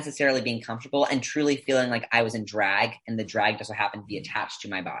 not necessarily being comfortable and truly feeling like I was in drag, and the drag just so happened to be attached to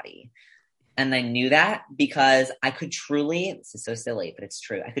my body. And I knew that because I could truly, this is so silly, but it's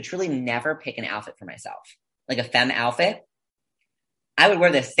true, I could truly never pick an outfit for myself. Like a femme outfit, I would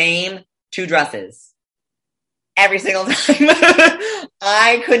wear the same 2 dresses every single time.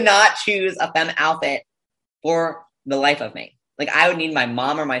 I could not choose a femme outfit for the life of me. Like, I would need my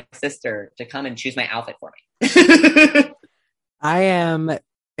mom or my sister to come and choose my outfit for me. I am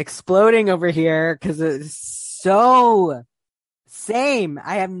exploding over here because it's so same.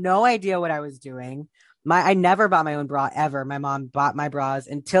 I have no idea what I was doing. I never bought my own bra ever. My mom bought my bras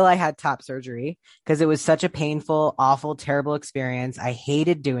until I had top surgery, because it was such a painful, awful, terrible experience. I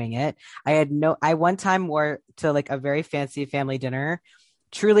hated doing it. I one time wore to like a very fancy family dinner,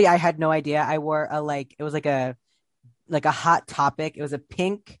 truly, I had no idea. I wore it was like a Hot Topic. It was a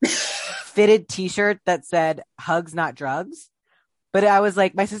pink fitted t-shirt that said hugs, not drugs. But I was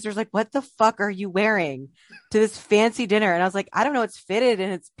like, my sister's like, what the fuck are you wearing to this fancy dinner? And I was like, I don't know. It's fitted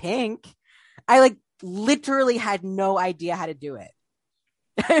and it's pink. I like literally had no idea how to do it.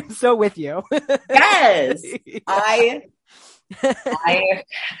 I'm so with you. Yes. Yeah.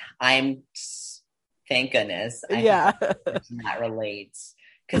 I'm thank goodness. Yeah. That relates.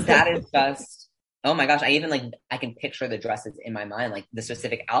 Because that is just, oh my gosh, I can picture the dresses in my mind, like the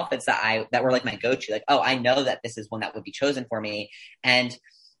specific outfits that were like my go-to. Like, oh, I know that this is one that would be chosen for me. And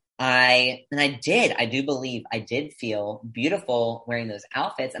I do believe I did feel beautiful wearing those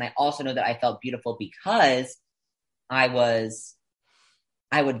outfits. And I also know that I felt beautiful because I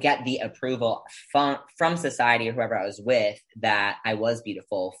would get the approval from society or whoever I was with that I was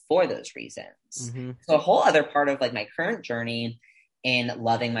beautiful for those reasons. Mm-hmm. So a whole other part of like my current journey in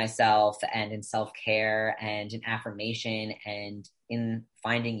loving myself and in self-care and in affirmation and in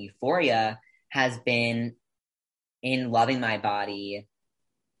finding euphoria has been in loving my body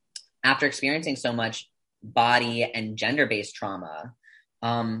after experiencing so much body and gender-based trauma,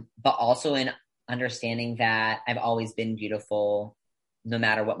 but also in understanding that I've always been beautiful no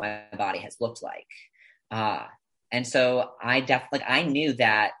matter what my body has looked like. And so I knew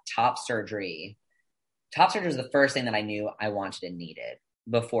that top surgery was the first thing that I knew I wanted and needed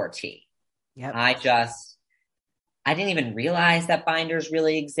before T. Yep. I didn't even realize that binders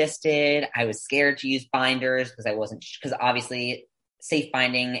really existed. I was scared to use binders because obviously safe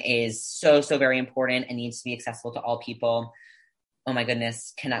binding is so, so very important and needs to be accessible to all people. Oh my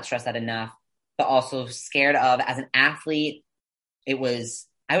goodness, cannot stress that enough. But also scared of, as an athlete, I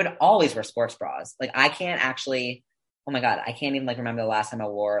would always wear sports bras. Like I can't even like remember the last time I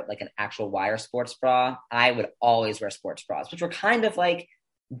wore like an actual wire sports bra. I would always wear sports bras, which were kind of like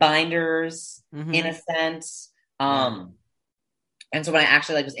binders in a sense. And so when I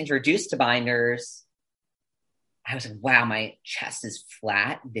actually was introduced to binders, I was like, wow, my chest is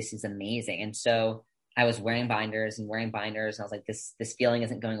flat. This is amazing. And so I was wearing binders. And I was like, this feeling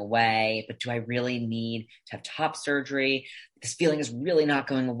isn't going away, but do I really need to have top surgery? This feeling is really not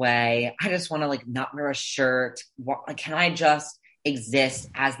going away. I just want to like not wear a shirt. Can I just exist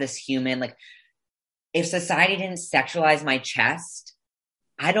as this human? Like if society didn't sexualize my chest,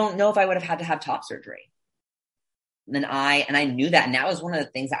 I don't know if I would have had to have top surgery. And I knew that. And that was one of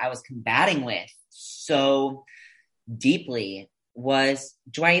the things that I was combating with so deeply was,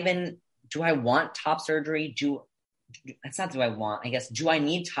 do I want top surgery? Do I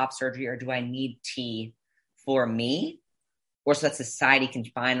need top surgery or do I need T for me? Or so that society can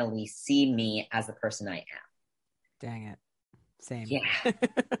finally see me as the person I am. Dang it. Same. Yeah.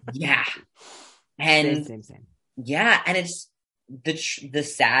 Yeah. And same. Yeah. And it's the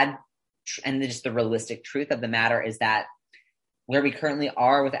sad and just the realistic truth of the matter is that where we currently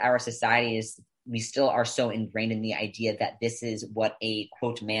are with our society is we still are so ingrained in the idea that this is what a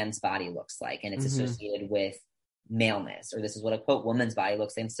quote man's body looks like and it's associated with maleness, or this is what a quote woman's body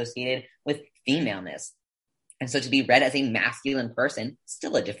looks like and associated with femaleness. And so to be read as a masculine person,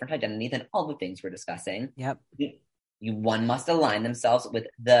 still a different identity than all the things we're discussing. Yep. One must align themselves with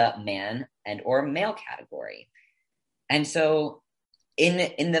the man and or male category. And so in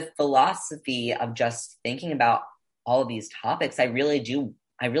the philosophy of just thinking about all of these topics, I really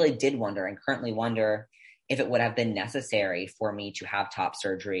did wonder and currently wonder if it would have been necessary for me to have top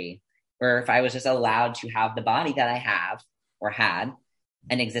surgery, or if I was just allowed to have the body that I have or had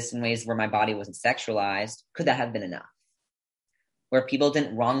and exist in ways where my body wasn't sexualized. Could that have been enough? Where people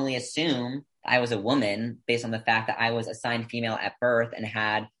didn't wrongly assume I was a woman based on the fact that I was assigned female at birth and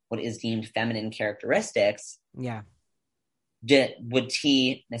had what is deemed feminine characteristics. Yeah. Would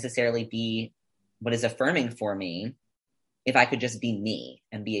T necessarily be what is affirming for me if I could just be me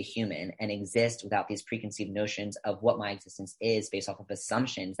and be a human and exist without these preconceived notions of what my existence is based off of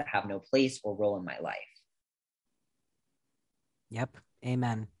assumptions that have no place or role in my life? Yep.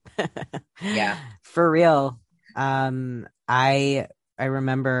 Amen. Yeah. For real. I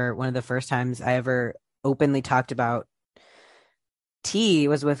remember one of the first times I ever openly talked about T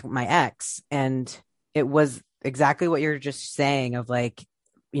was with my ex, and it was exactly what you're just saying of like,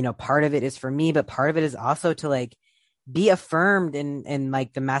 you know, part of it is for me, but part of it is also to like be affirmed in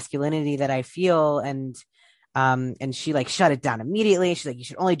like the masculinity that I feel. And she like shut it down immediately. She's like, you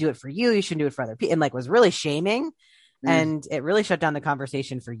should only do it for you. You shouldn't do it for other people. And like was really shaming. And it really shut down the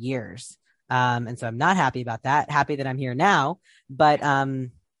conversation for years. And so I'm not happy about that. Happy that I'm here now. But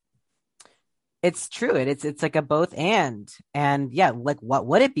It's true. It's like a both and yeah, like what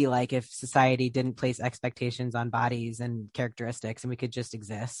would it be like if society didn't place expectations on bodies and characteristics and we could just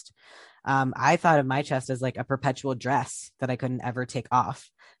exist? I thought of my chest as like a perpetual dress that I couldn't ever take off.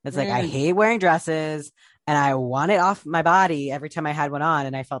 It's like I hate wearing dresses and I want it off my body every time I had one on,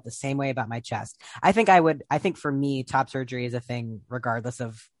 and I felt the same way about my chest. I think for me, top surgery is a thing regardless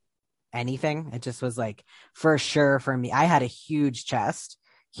of anything. It just was like for sure for me. I had a huge chest,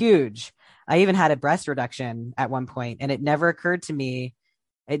 huge. I even had a breast reduction at one point, and it never occurred to me.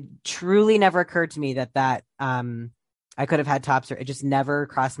 It truly never occurred to me that I could have had top surgery. It just never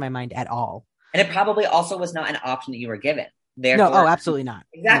crossed my mind at all. And it probably also was not an option that you were given. Therefore, no, absolutely not.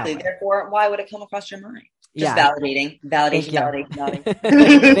 Exactly. No. Therefore, why would it come across your mind? Just yeah. Validation.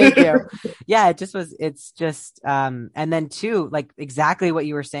 Thank you. Yeah, it's just, and then too, like exactly what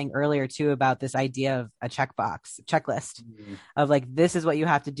you were saying earlier too, about this idea of a checklist of like, this is what you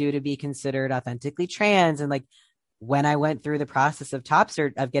have to do to be considered authentically trans. And like, when I went through the process of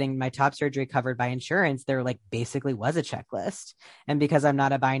getting my top surgery covered by insurance, there like basically was a checklist. And because I'm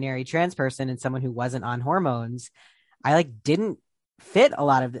not a binary trans person and someone who wasn't on hormones, I like didn't fit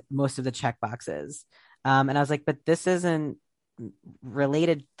most of the check boxes. And I was like, but this isn't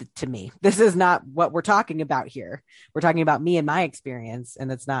related to me. This is not what we're talking about here. We're talking about me and my experience,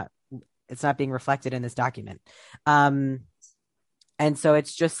 and it's not being reflected in this document. And so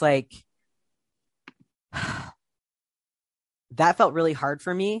it's just like, that felt really hard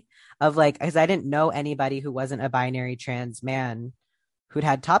for me because I didn't know anybody who wasn't a binary trans man who'd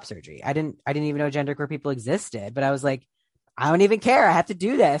had top surgery. I didn't even know genderqueer people existed, but I was like, I don't even care. I have to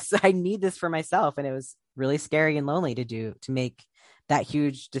do this. I need this for myself. And it was really scary and lonely to make that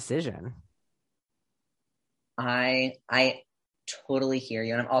huge decision. I totally hear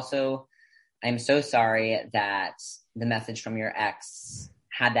you. And I'm so sorry that the message from your ex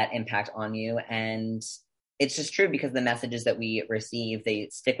had that impact on you. And it's just true, because the messages that we receive, they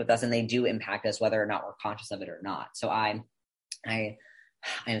stick with us and they do impact us whether or not we're conscious of it or not. So I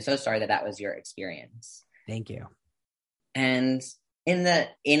am so sorry that was your experience. Thank you. And in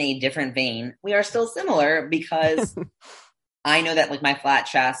a different vein, we are still similar, because I know that like my flat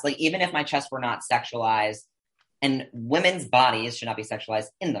chest, like even if my chest were not sexualized, and women's bodies should not be sexualized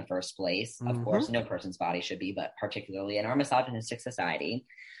in the first place. Of course, no person's body should be, but particularly in our misogynistic society,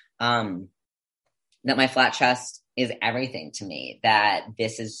 that my flat chest is everything to me. That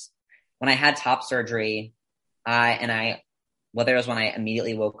this is when I had top surgery, whether it was when I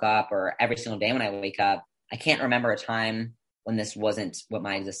immediately woke up or every single day when I wake up, I can't remember a time when this wasn't what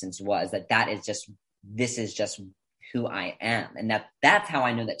my existence was. This is just who I am. And that's how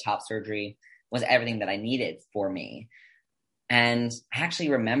I know that top surgery was everything that I needed for me. And I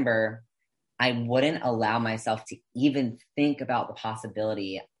actually remember I wouldn't allow myself to even think about the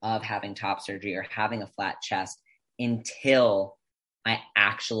possibility of having top surgery or having a flat chest until I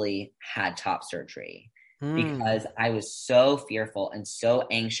actually had top surgery, because I was so fearful and so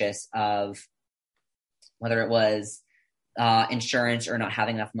anxious of whether it was insurance or not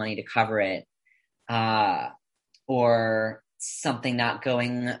having enough money to cover it, or something not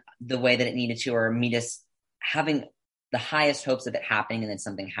going the way that it needed to, or me just having the highest hopes of it happening and then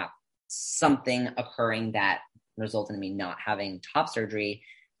something occurring that resulted in me not having top surgery.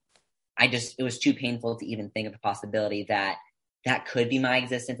 It was too painful to even think of the possibility that could be my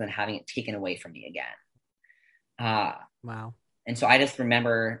existence and having it taken away from me again. Wow. And so I just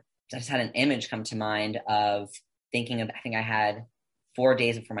remember, I just had an image come to mind of thinking of, I think I had 4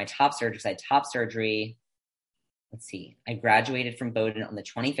 days before my top surgery, because I had top surgery. Let's see. I graduated from Bowdoin on the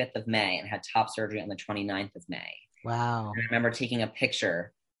 25th of May and had top surgery on the 29th of May. Wow. And I remember taking a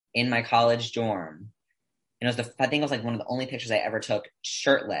picture in my college dorm. And I think it was like one of the only pictures I ever took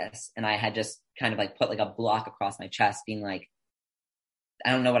shirtless. And I had just kind of like put like a block across my chest, being like,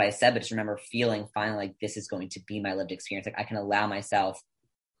 I don't know what I said, but just remember feeling finally like this is going to be my lived experience. Like I can allow myself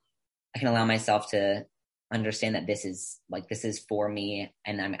to understand that this is for me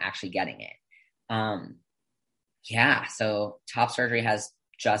and I'm actually getting it. So top surgery has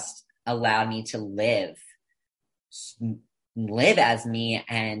just allowed me to live as me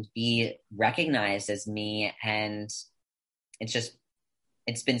and be recognized as me. And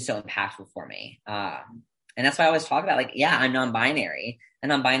it's been so impactful for me. And that's why I always talk about I'm non-binary. And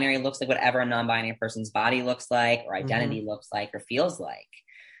non-binary looks like whatever a non-binary person's body looks like, or identity looks like, or feels like.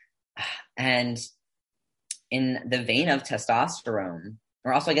 And in the vein of testosterone,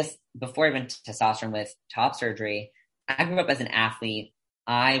 or also I guess before even testosterone with top surgery, I grew up as an athlete.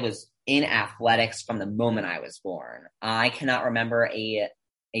 I was in athletics from the moment I was born. I cannot remember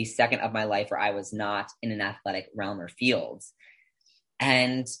a second of my life where I was not in an athletic realm or fields.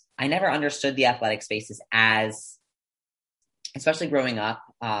 And I never understood the athletic spaces as, especially growing up,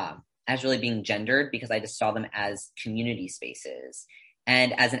 as really being gendered, because I just saw them as community spaces.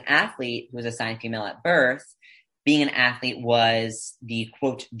 And as an athlete who was assigned female at birth, being an athlete was the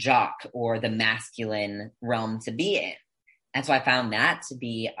quote jock or the masculine realm to be in. And so I found that to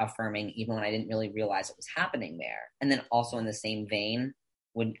be affirming, even when I didn't really realize it was happening there. And then also in the same vein,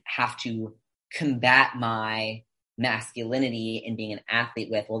 would have to combat my masculinity in being an athlete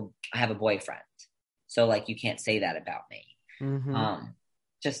with, well, I have a boyfriend. So like, you can't say that about me. Mm-hmm.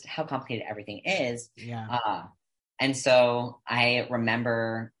 Just how complicated everything is. Yeah. And so I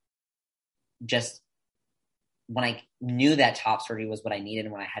remember just when I knew that top surgery was what I needed,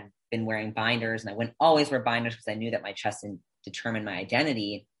 and when I had been wearing binders, and I wouldn't always wear binders because I knew that my chest determined my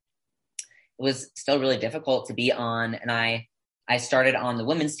identity, it was still really difficult to be on. And I started on the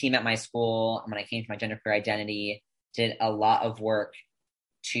women's team at my school. And when I came to my genderqueer identity, did a lot of work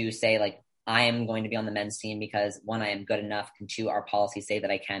to say, like, I am going to be on the men's team because one, I am good enough, and two, our policies say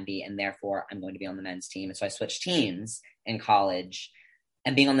that I can be, and therefore I'm going to be on the men's team. And so I switched teams in college,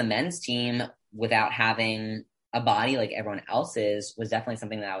 and being on the men's team without having a body like everyone else's was definitely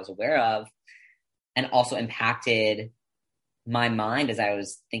something that I was aware of, and also impacted my mind as I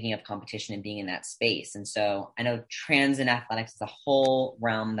was thinking of competition and being in that space. And so I know trans and athletics is a whole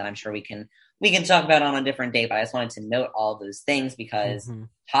realm that I'm sure we can talk about on a different day, but I just wanted to note all those things because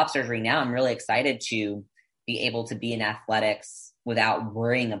top surgery now, I'm really excited to be able to be in athletics without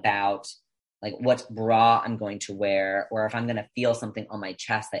worrying about like what bra I'm going to wear, or if I'm going to feel something on my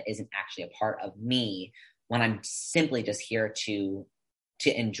chest that isn't actually a part of me, when I'm simply just here to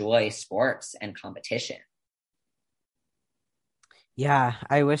enjoy sports and competition. Yeah,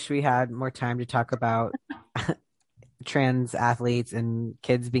 I wish we had more time to talk about trans athletes and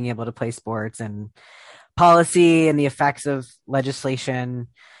kids being able to play sports and policy and the effects of legislation.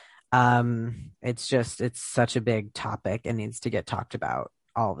 It's such a big topic and needs to get talked about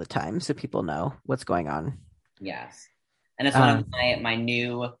all the time so people know what's going on. Yes. And it's one of my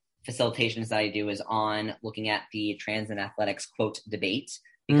new facilitations that I do is on looking at the trans and athletics quote debate,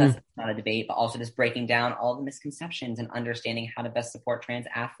 because it's not a debate, but also just breaking down all the misconceptions and understanding how to best support trans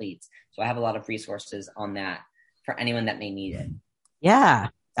athletes. So I have a lot of resources on that for anyone that may need it. Yeah,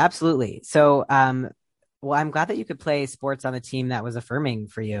 absolutely. So, well, I'm glad that you could play sports on a team that was affirming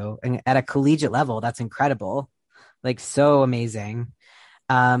for you and at a collegiate level. That's incredible. Like, so amazing.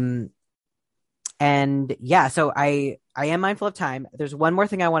 And yeah, so I am mindful of time. There's one more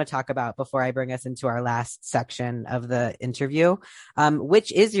thing I want to talk about before I bring us into our last section of the interview,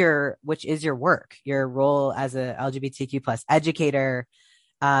 which is your work, your role as a LGBTQ plus educator,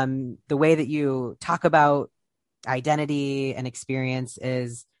 the way that you talk about identity and experience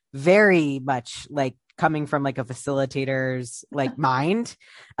is very much like coming from like a facilitator's like mind.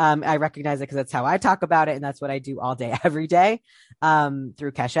 I recognize it because that's how I talk about it, and that's what I do all day, every day,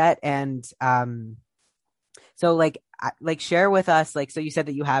 through Keshet. And so like share with us, like, so you said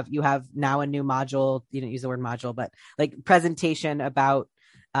that you have now a new module. You didn't use the word module, but like presentation about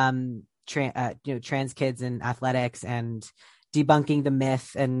trans kids in athletics and debunking the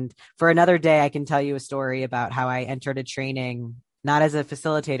myth. And for another day, I can tell you a story about how I entered a training, not as a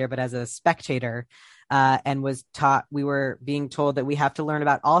facilitator, but as a spectator, and we were being told that we have to learn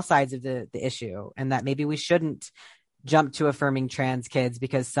about all sides of the issue, and that maybe we shouldn't jump to affirming trans kids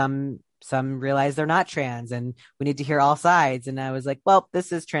because some realize they're not trans and we need to hear all sides. And I was like, well,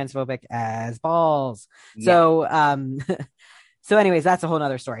 this is transphobic as balls. Yeah. So anyways, that's a whole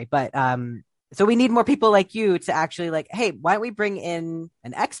nother story. But so we need more people like you to actually like, hey, why don't we bring in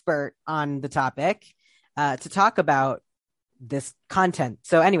an expert on the topic to talk about this content?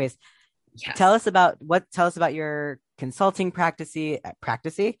 So anyways, yes. Tell us about your consulting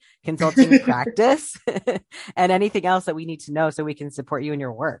consulting practice and anything else that we need to know so we can support you in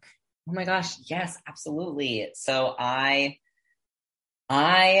your work. Oh my gosh. Yes, absolutely. So I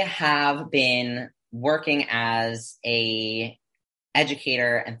have been working as a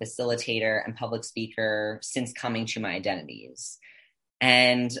educator and facilitator and public speaker since coming to my identities.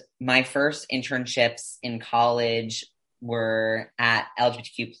 And my first internships in college were at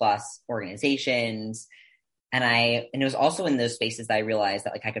LGBTQ plus organizations. And it was also in those spaces that I realized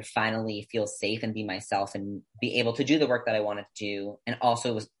that like I could finally feel safe and be myself and be able to do the work that I wanted to do. And also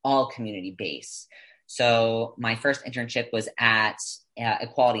it was all community based. So my first internship was at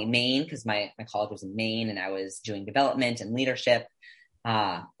Equality Maine, because my college was in Maine and I was doing development and leadership.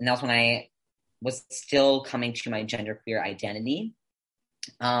 And that was when I was still coming to my genderqueer identity.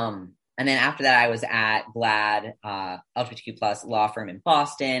 And then after that, I was at GLAAD, LGBTQ plus law firm in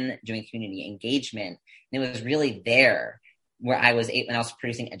Boston, doing community engagement. And it was really there where I was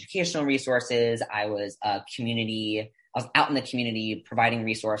producing educational resources, I was out in the community providing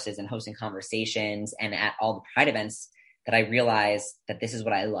resources and hosting conversations, and at all the Pride events that I realized that this is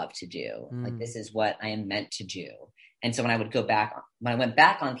what I love to do. Like, this is what I am meant to do. And so when I went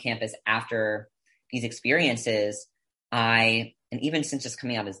back on campus after these experiences, and even since just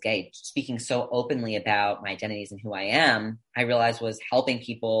coming out as gay, speaking so openly about my identities and who I am, I realized was helping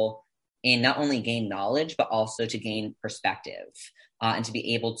people in not only gain knowledge, but also to gain perspective, and to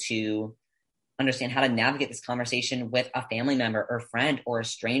be able to understand how to navigate this conversation with a family member or friend or a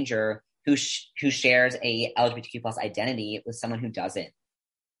stranger who shares a LGBTQ plus identity with someone who doesn't.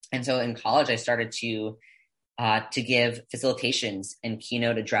 And so in college, I started to give facilitations and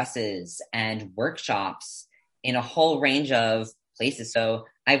keynote addresses and workshops in a whole range of places. So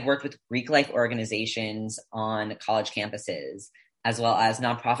I've worked with Greek life organizations on college campuses, as well as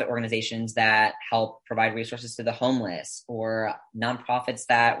nonprofit organizations that help provide resources to the homeless, or nonprofits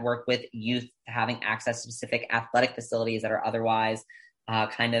that work with youth having access to specific athletic facilities that are otherwise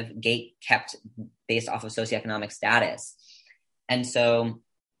kind of gate kept based off of socioeconomic status. And so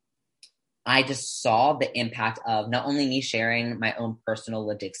I just saw the impact of not only me sharing my own personal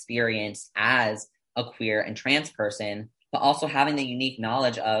lived experience as a queer and trans person, but also having the unique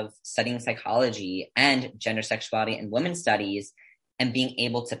knowledge of studying psychology and gender sexuality and women's studies, and being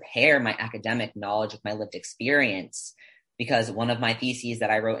able to pair my academic knowledge with my lived experience. Because one of my theses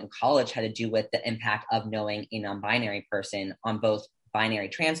that I wrote in college had to do with the impact of knowing a non-binary person on both binary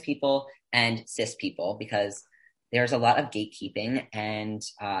trans people and cis people, because there's a lot of gatekeeping and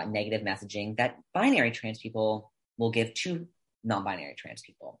negative messaging that binary trans people will give to non-binary trans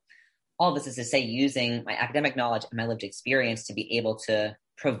people. All this is to say, using my academic knowledge and my lived experience to be able to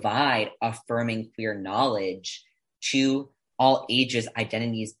provide affirming queer knowledge to all ages,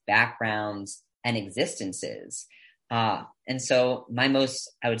 identities, backgrounds, and existences. And so my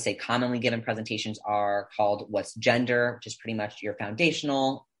most, I would say, commonly given presentations are called What's Gender, which is pretty much your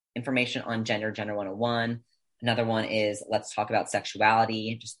foundational information on gender, Gender 101. Another one is Let's Talk About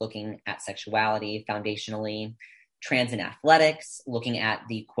Sexuality, just looking at sexuality foundationally. Trans in Athletics, looking at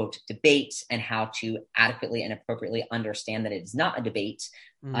the quote debate and how to adequately and appropriately understand that it is not a debate,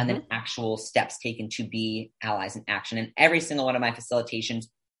 and then actual steps taken to be allies in action. And every single one of my facilitations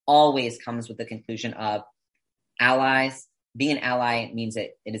always comes with the conclusion of allies. Being an ally means that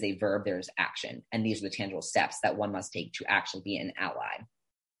it is a verb, there is action. And these are the tangible steps that one must take to actually be an ally.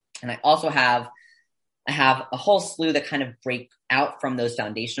 And I also have a whole slew that kind of break out from those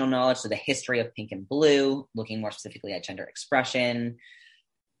foundational knowledge. So the history of pink and blue, looking more specifically at gender expression,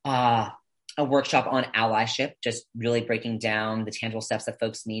 a workshop on allyship, just really breaking down the tangible steps that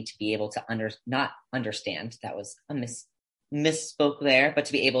folks need to be able to not understand. That was a misspoke there, but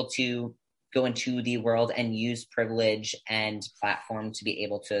to be able to go into the world and use privilege and platform to be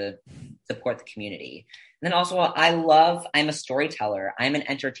able to support the community. And then also I'm a storyteller. I'm an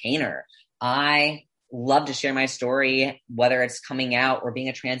entertainer. I love to share my story, whether it's coming out or being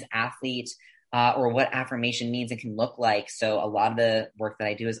a trans athlete, or what affirmation means and can look like. So a lot of the work that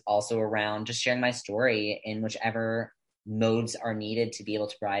I do is also around just sharing my story in whichever modes are needed to be able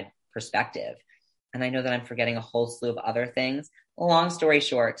to provide perspective. And I know that I'm forgetting a whole slew of other things. Long story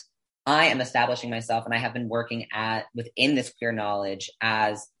short, I am establishing myself, and I have been working within this queer knowledge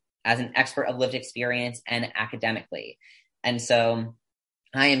as an expert of lived experience and academically. And so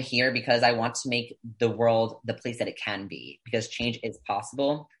I am here because I want to make the world the place that it can be, because change is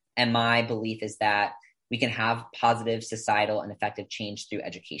possible. And my belief is that we can have positive societal and effective change through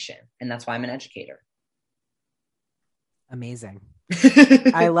education. And that's why I'm an educator. Amazing.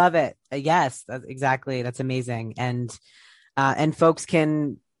 I love it. Yes, exactly. That's amazing. And folks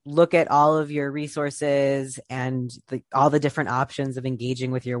can look at all of your resources and all the different options of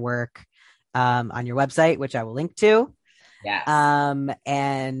engaging with your work on your website, which I will link to. Yes.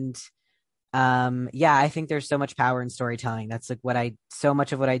 I think there's so much power in storytelling. That's like so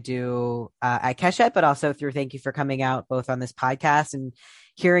much of what I do at Keshet, but also through Thank You for Coming Out, both on this podcast and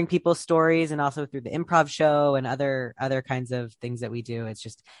hearing people's stories, and also through the improv show and other kinds of things that we do.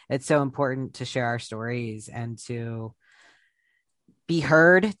 It's so important to share our stories and to be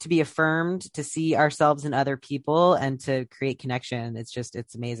heard, to be affirmed, to see ourselves in other people, and to create connection.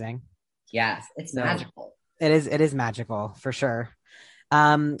 It's amazing. Yes, it's magical. It is magical for sure.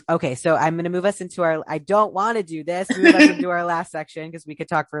 Okay, so I'm going to move us into I don't want to do this. Move us into our last section, because we could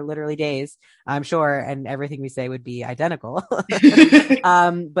talk for literally days, I'm sure, and everything we say would be identical.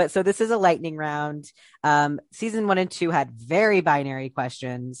 But so this is a lightning round. Season 1 and 2 had very binary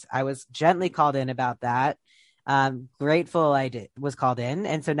questions. I was gently called in about that. Grateful was called in.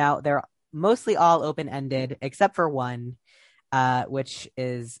 And so now they're mostly all open-ended, except for one. which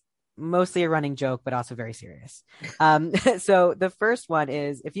is mostly a running joke, but also very serious. So the first one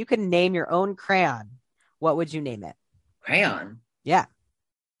is, if you could name your own crayon, what would you name it? Crayon. Yeah.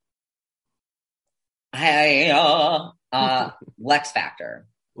 Lex Factor.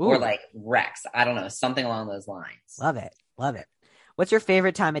 Ooh, Or like Rex. I don't know. Something along those lines. love it. Love it. What's your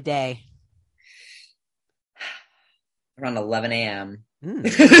favorite time of day? Around 11 a.m.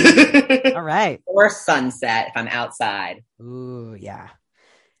 All right. Or sunset if I'm outside. Ooh, yeah.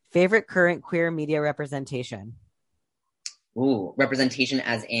 Favorite current queer media representation? Ooh, representation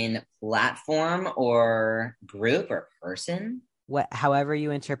as in platform or group or person? However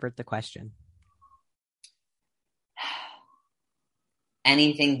you interpret the question.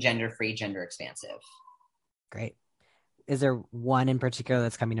 Anything gender-free, gender expansive. Great. Is there one in particular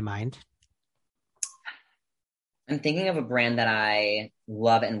that's coming to mind? I'm thinking of a brand that I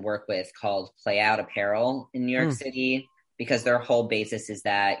love and work with called Play Out Apparel in New York City, because their whole basis is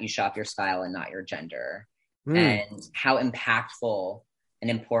that you shop your style and not your gender. And how impactful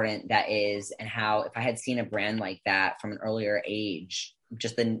and important that is, and how if I had seen a brand like that from an earlier age,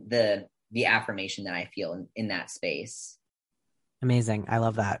 just the affirmation that I feel in that space. Amazing. I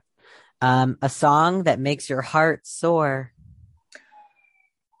love that. A song that makes your heart soar.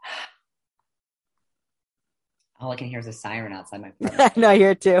 All I can hear is a siren outside my I apartment. know,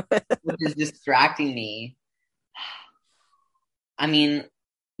 here too. Which is distracting me. I mean,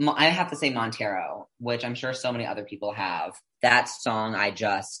 I have to say Montero, which I'm sure so many other people have. That song,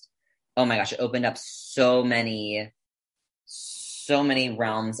 oh my gosh, it opened up so many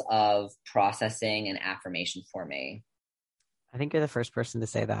realms of processing and affirmation for me. I think you're the first person to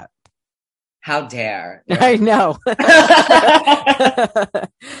say that. How dare. I know.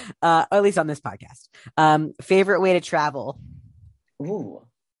 At least on this podcast. Favorite way to travel? Ooh.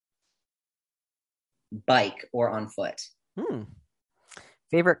 Bike or on foot.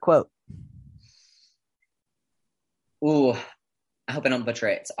 Favorite quote? Ooh, I hope I don't butcher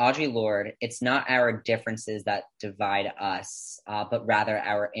it. It's Audre Lorde. It's not our differences that divide us, but rather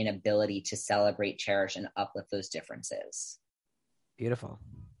our inability to celebrate, cherish, and uplift those differences. Beautiful.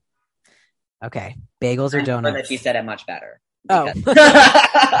 Okay. Bagels or donuts? That she said it much better. Oh.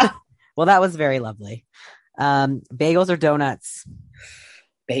 Well, that was very lovely. Bagels or donuts?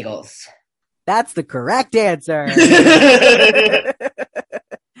 Bagels. That's the correct answer.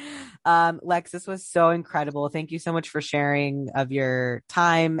 Lex, this was so incredible. Thank you so much for sharing of your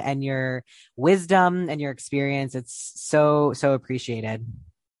time and your wisdom and your experience. It's so appreciated.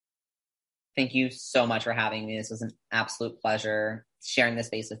 Thank you so much for having me. This was an absolute pleasure. Sharing this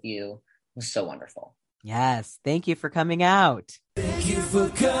space with you was so wonderful. Yes. Thank you for coming out. Thank you for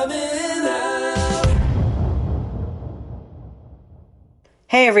coming out.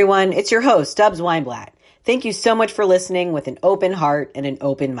 Hey everyone, it's your host, Dubs Weinblatt. Thank you so much for listening with an open heart and an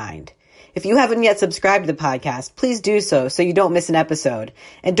open mind. If you haven't yet subscribed to the podcast, please do so you don't miss an episode.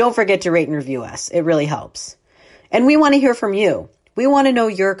 And don't forget to rate and review us. It really helps. And we want to hear from you. We want to know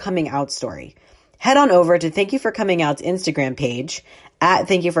your coming out story. Head on over to Thank You for Coming Out's Instagram page at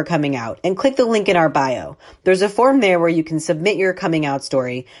Thank You for Coming Out and click the link in our bio. There's a form there where you can submit your coming out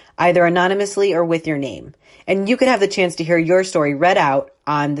story either anonymously or with your name. And you could have the chance to hear your story read out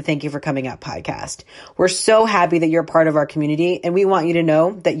on the Thank You for Coming Out podcast. We're so happy that you're part of our community and we want you to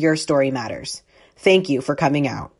know that your story matters. Thank you for coming out.